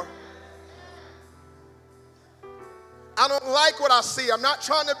before. I don't like what I see. I'm not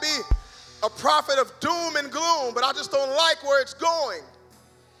trying to be a prophet of doom and gloom, but I just don't like where it's going.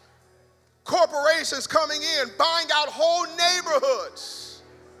 Corporations coming in, buying out whole neighborhoods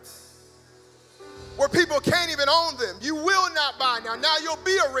where people can't even own them. You will not buy now. Now you'll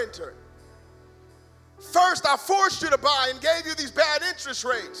be a renter. First, I forced you to buy and gave you these bad interest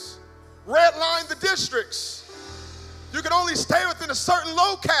rates. Redlined the districts. You can only stay within a certain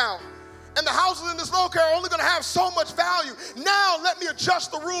locale. And the houses in this locale are only going to have so much value. Now let me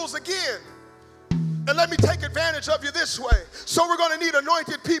adjust the rules again. And let me take advantage of you this way. So we're going to need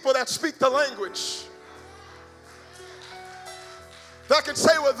anointed people that speak the language. That can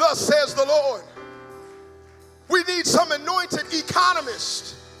say what thus says the Lord. We need some anointed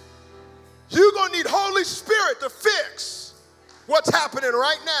economists. You're going to need Holy Spirit to fix what's happening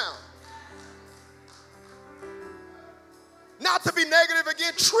right now. Not to be negative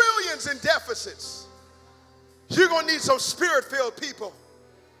again, trillions in deficits. You're going to need some spirit-filled people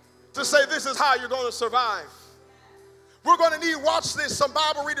to say this is how you're going to survive. We're going to need, watch this, some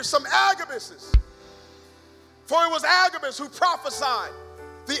Bible readers, some Agabuses. For it was Agabus who prophesied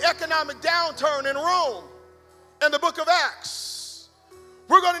the economic downturn in Rome in the book of Acts.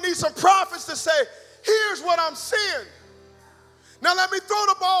 We're going to need some prophets to say, here's what I'm seeing. Now let me throw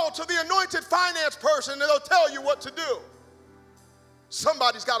the ball to the anointed finance person and they'll tell you what to do.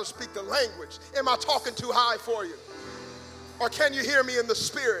 Somebody's got to speak the language. Am I talking too high for you? Or can you hear me in the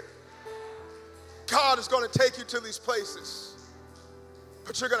spirit? God is going to take you to these places,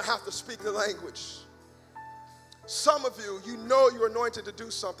 but you're going to have to speak the language. Some of you, you know you're anointed to do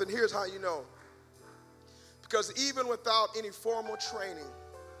something. Here's how you know. Because even without any formal training,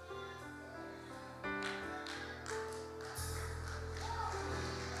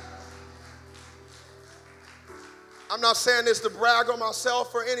 I'm not saying this to brag on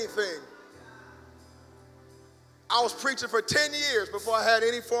myself or anything. I was preaching for 10 years before I had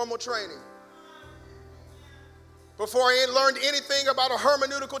any formal training. Before I learned anything about a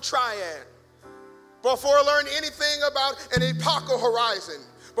hermeneutical triad. Before I learned anything about an epochal horizon.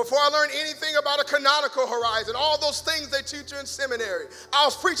 Before I learned anything about a canonical horizon. All those things they teach you in seminary. I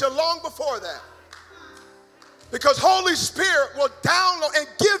was preaching long before that. Because Holy Spirit will download and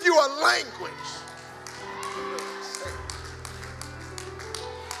give you a language.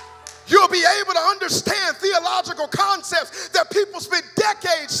 You'll be able to understand theological concepts that people spend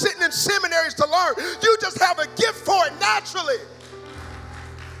decades sitting in seminaries to learn. You just have a gift for it naturally.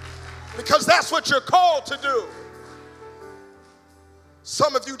 Because that's what you're called to do.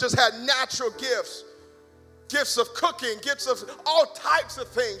 Some of you just had natural gifts. Gifts of cooking, gifts of all types of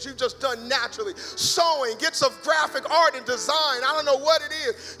things you've just done naturally. Sewing, gifts of graphic art and design. I don't know what it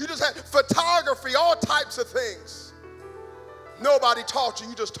is. You just had photography, all types of things. Nobody taught you,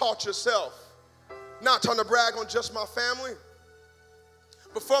 you just taught yourself. Not trying to brag on just my family.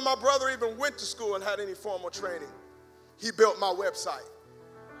 Before my brother even went to school and had any formal training, he built my website.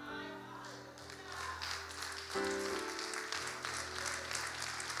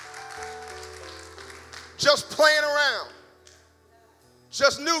 Just playing around.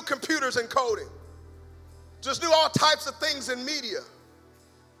 Just knew computers and coding. Just knew all types of things in media.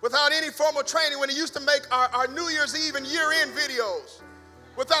 Without any formal training, when he used to make our New Year's Eve and year-end videos,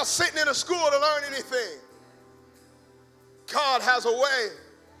 without sitting in a school to learn anything. God has a way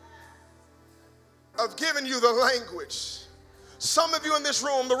of giving you the language. Some of you in this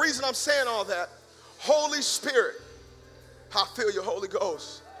room, the reason I'm saying all that, Holy Spirit, I feel your Holy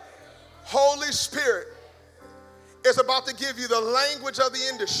Ghost. Holy Spirit is about to give you the language of the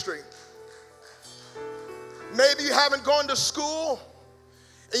industry. Maybe you haven't gone to school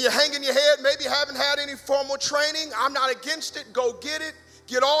and you're hanging your head. Maybe you haven't had any formal training. I'm not against it. Go get it.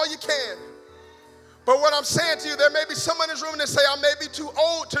 Get all you can. But what I'm saying to you, there may be someone in this room that say, I may be too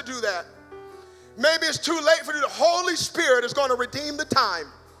old to do that. Maybe it's too late for you. The Holy Spirit is going to redeem the time.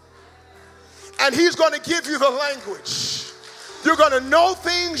 And he's going to give you the language. You're going to know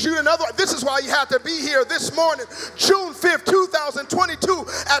things you another. This is why you have to be here this morning, June 5th, 2022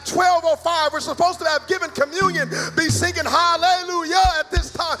 at 12:05. We're supposed to have given communion, be singing hallelujah at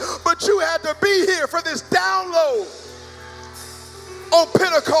this time. But you had to be here for this download. on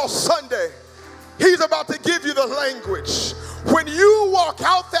Pentecost Sunday, he's about to give you the language. When you walk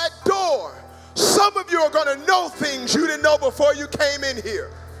out that door, some of you are going to know things you didn't know before you came in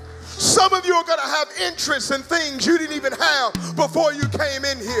here. Some of you are going to have interest in things you didn't even have before you came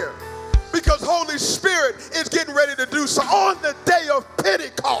in here. Because Holy Spirit is getting ready to do so on the day of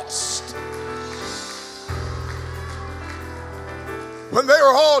Pentecost. When they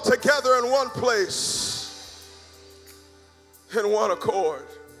were all together in one place, in one accord,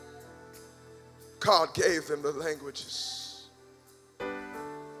 God gave them the languages.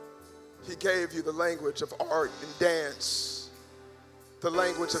 He gave you the language of art and dance, the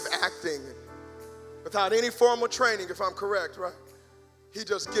language of acting, without any formal training, if I'm correct, right? He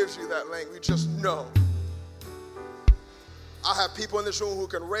just gives you that language. You just know. I have people in this room who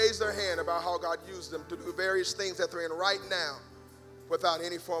can raise their hand about how God used them to do various things that they're in right now without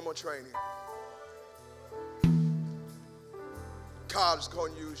any formal training. God is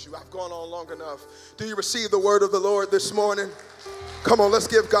going to use you. I've gone on long enough. Do you receive the word of the Lord this morning? Come on, let's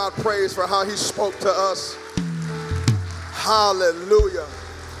give God praise for how he spoke to us. Hallelujah.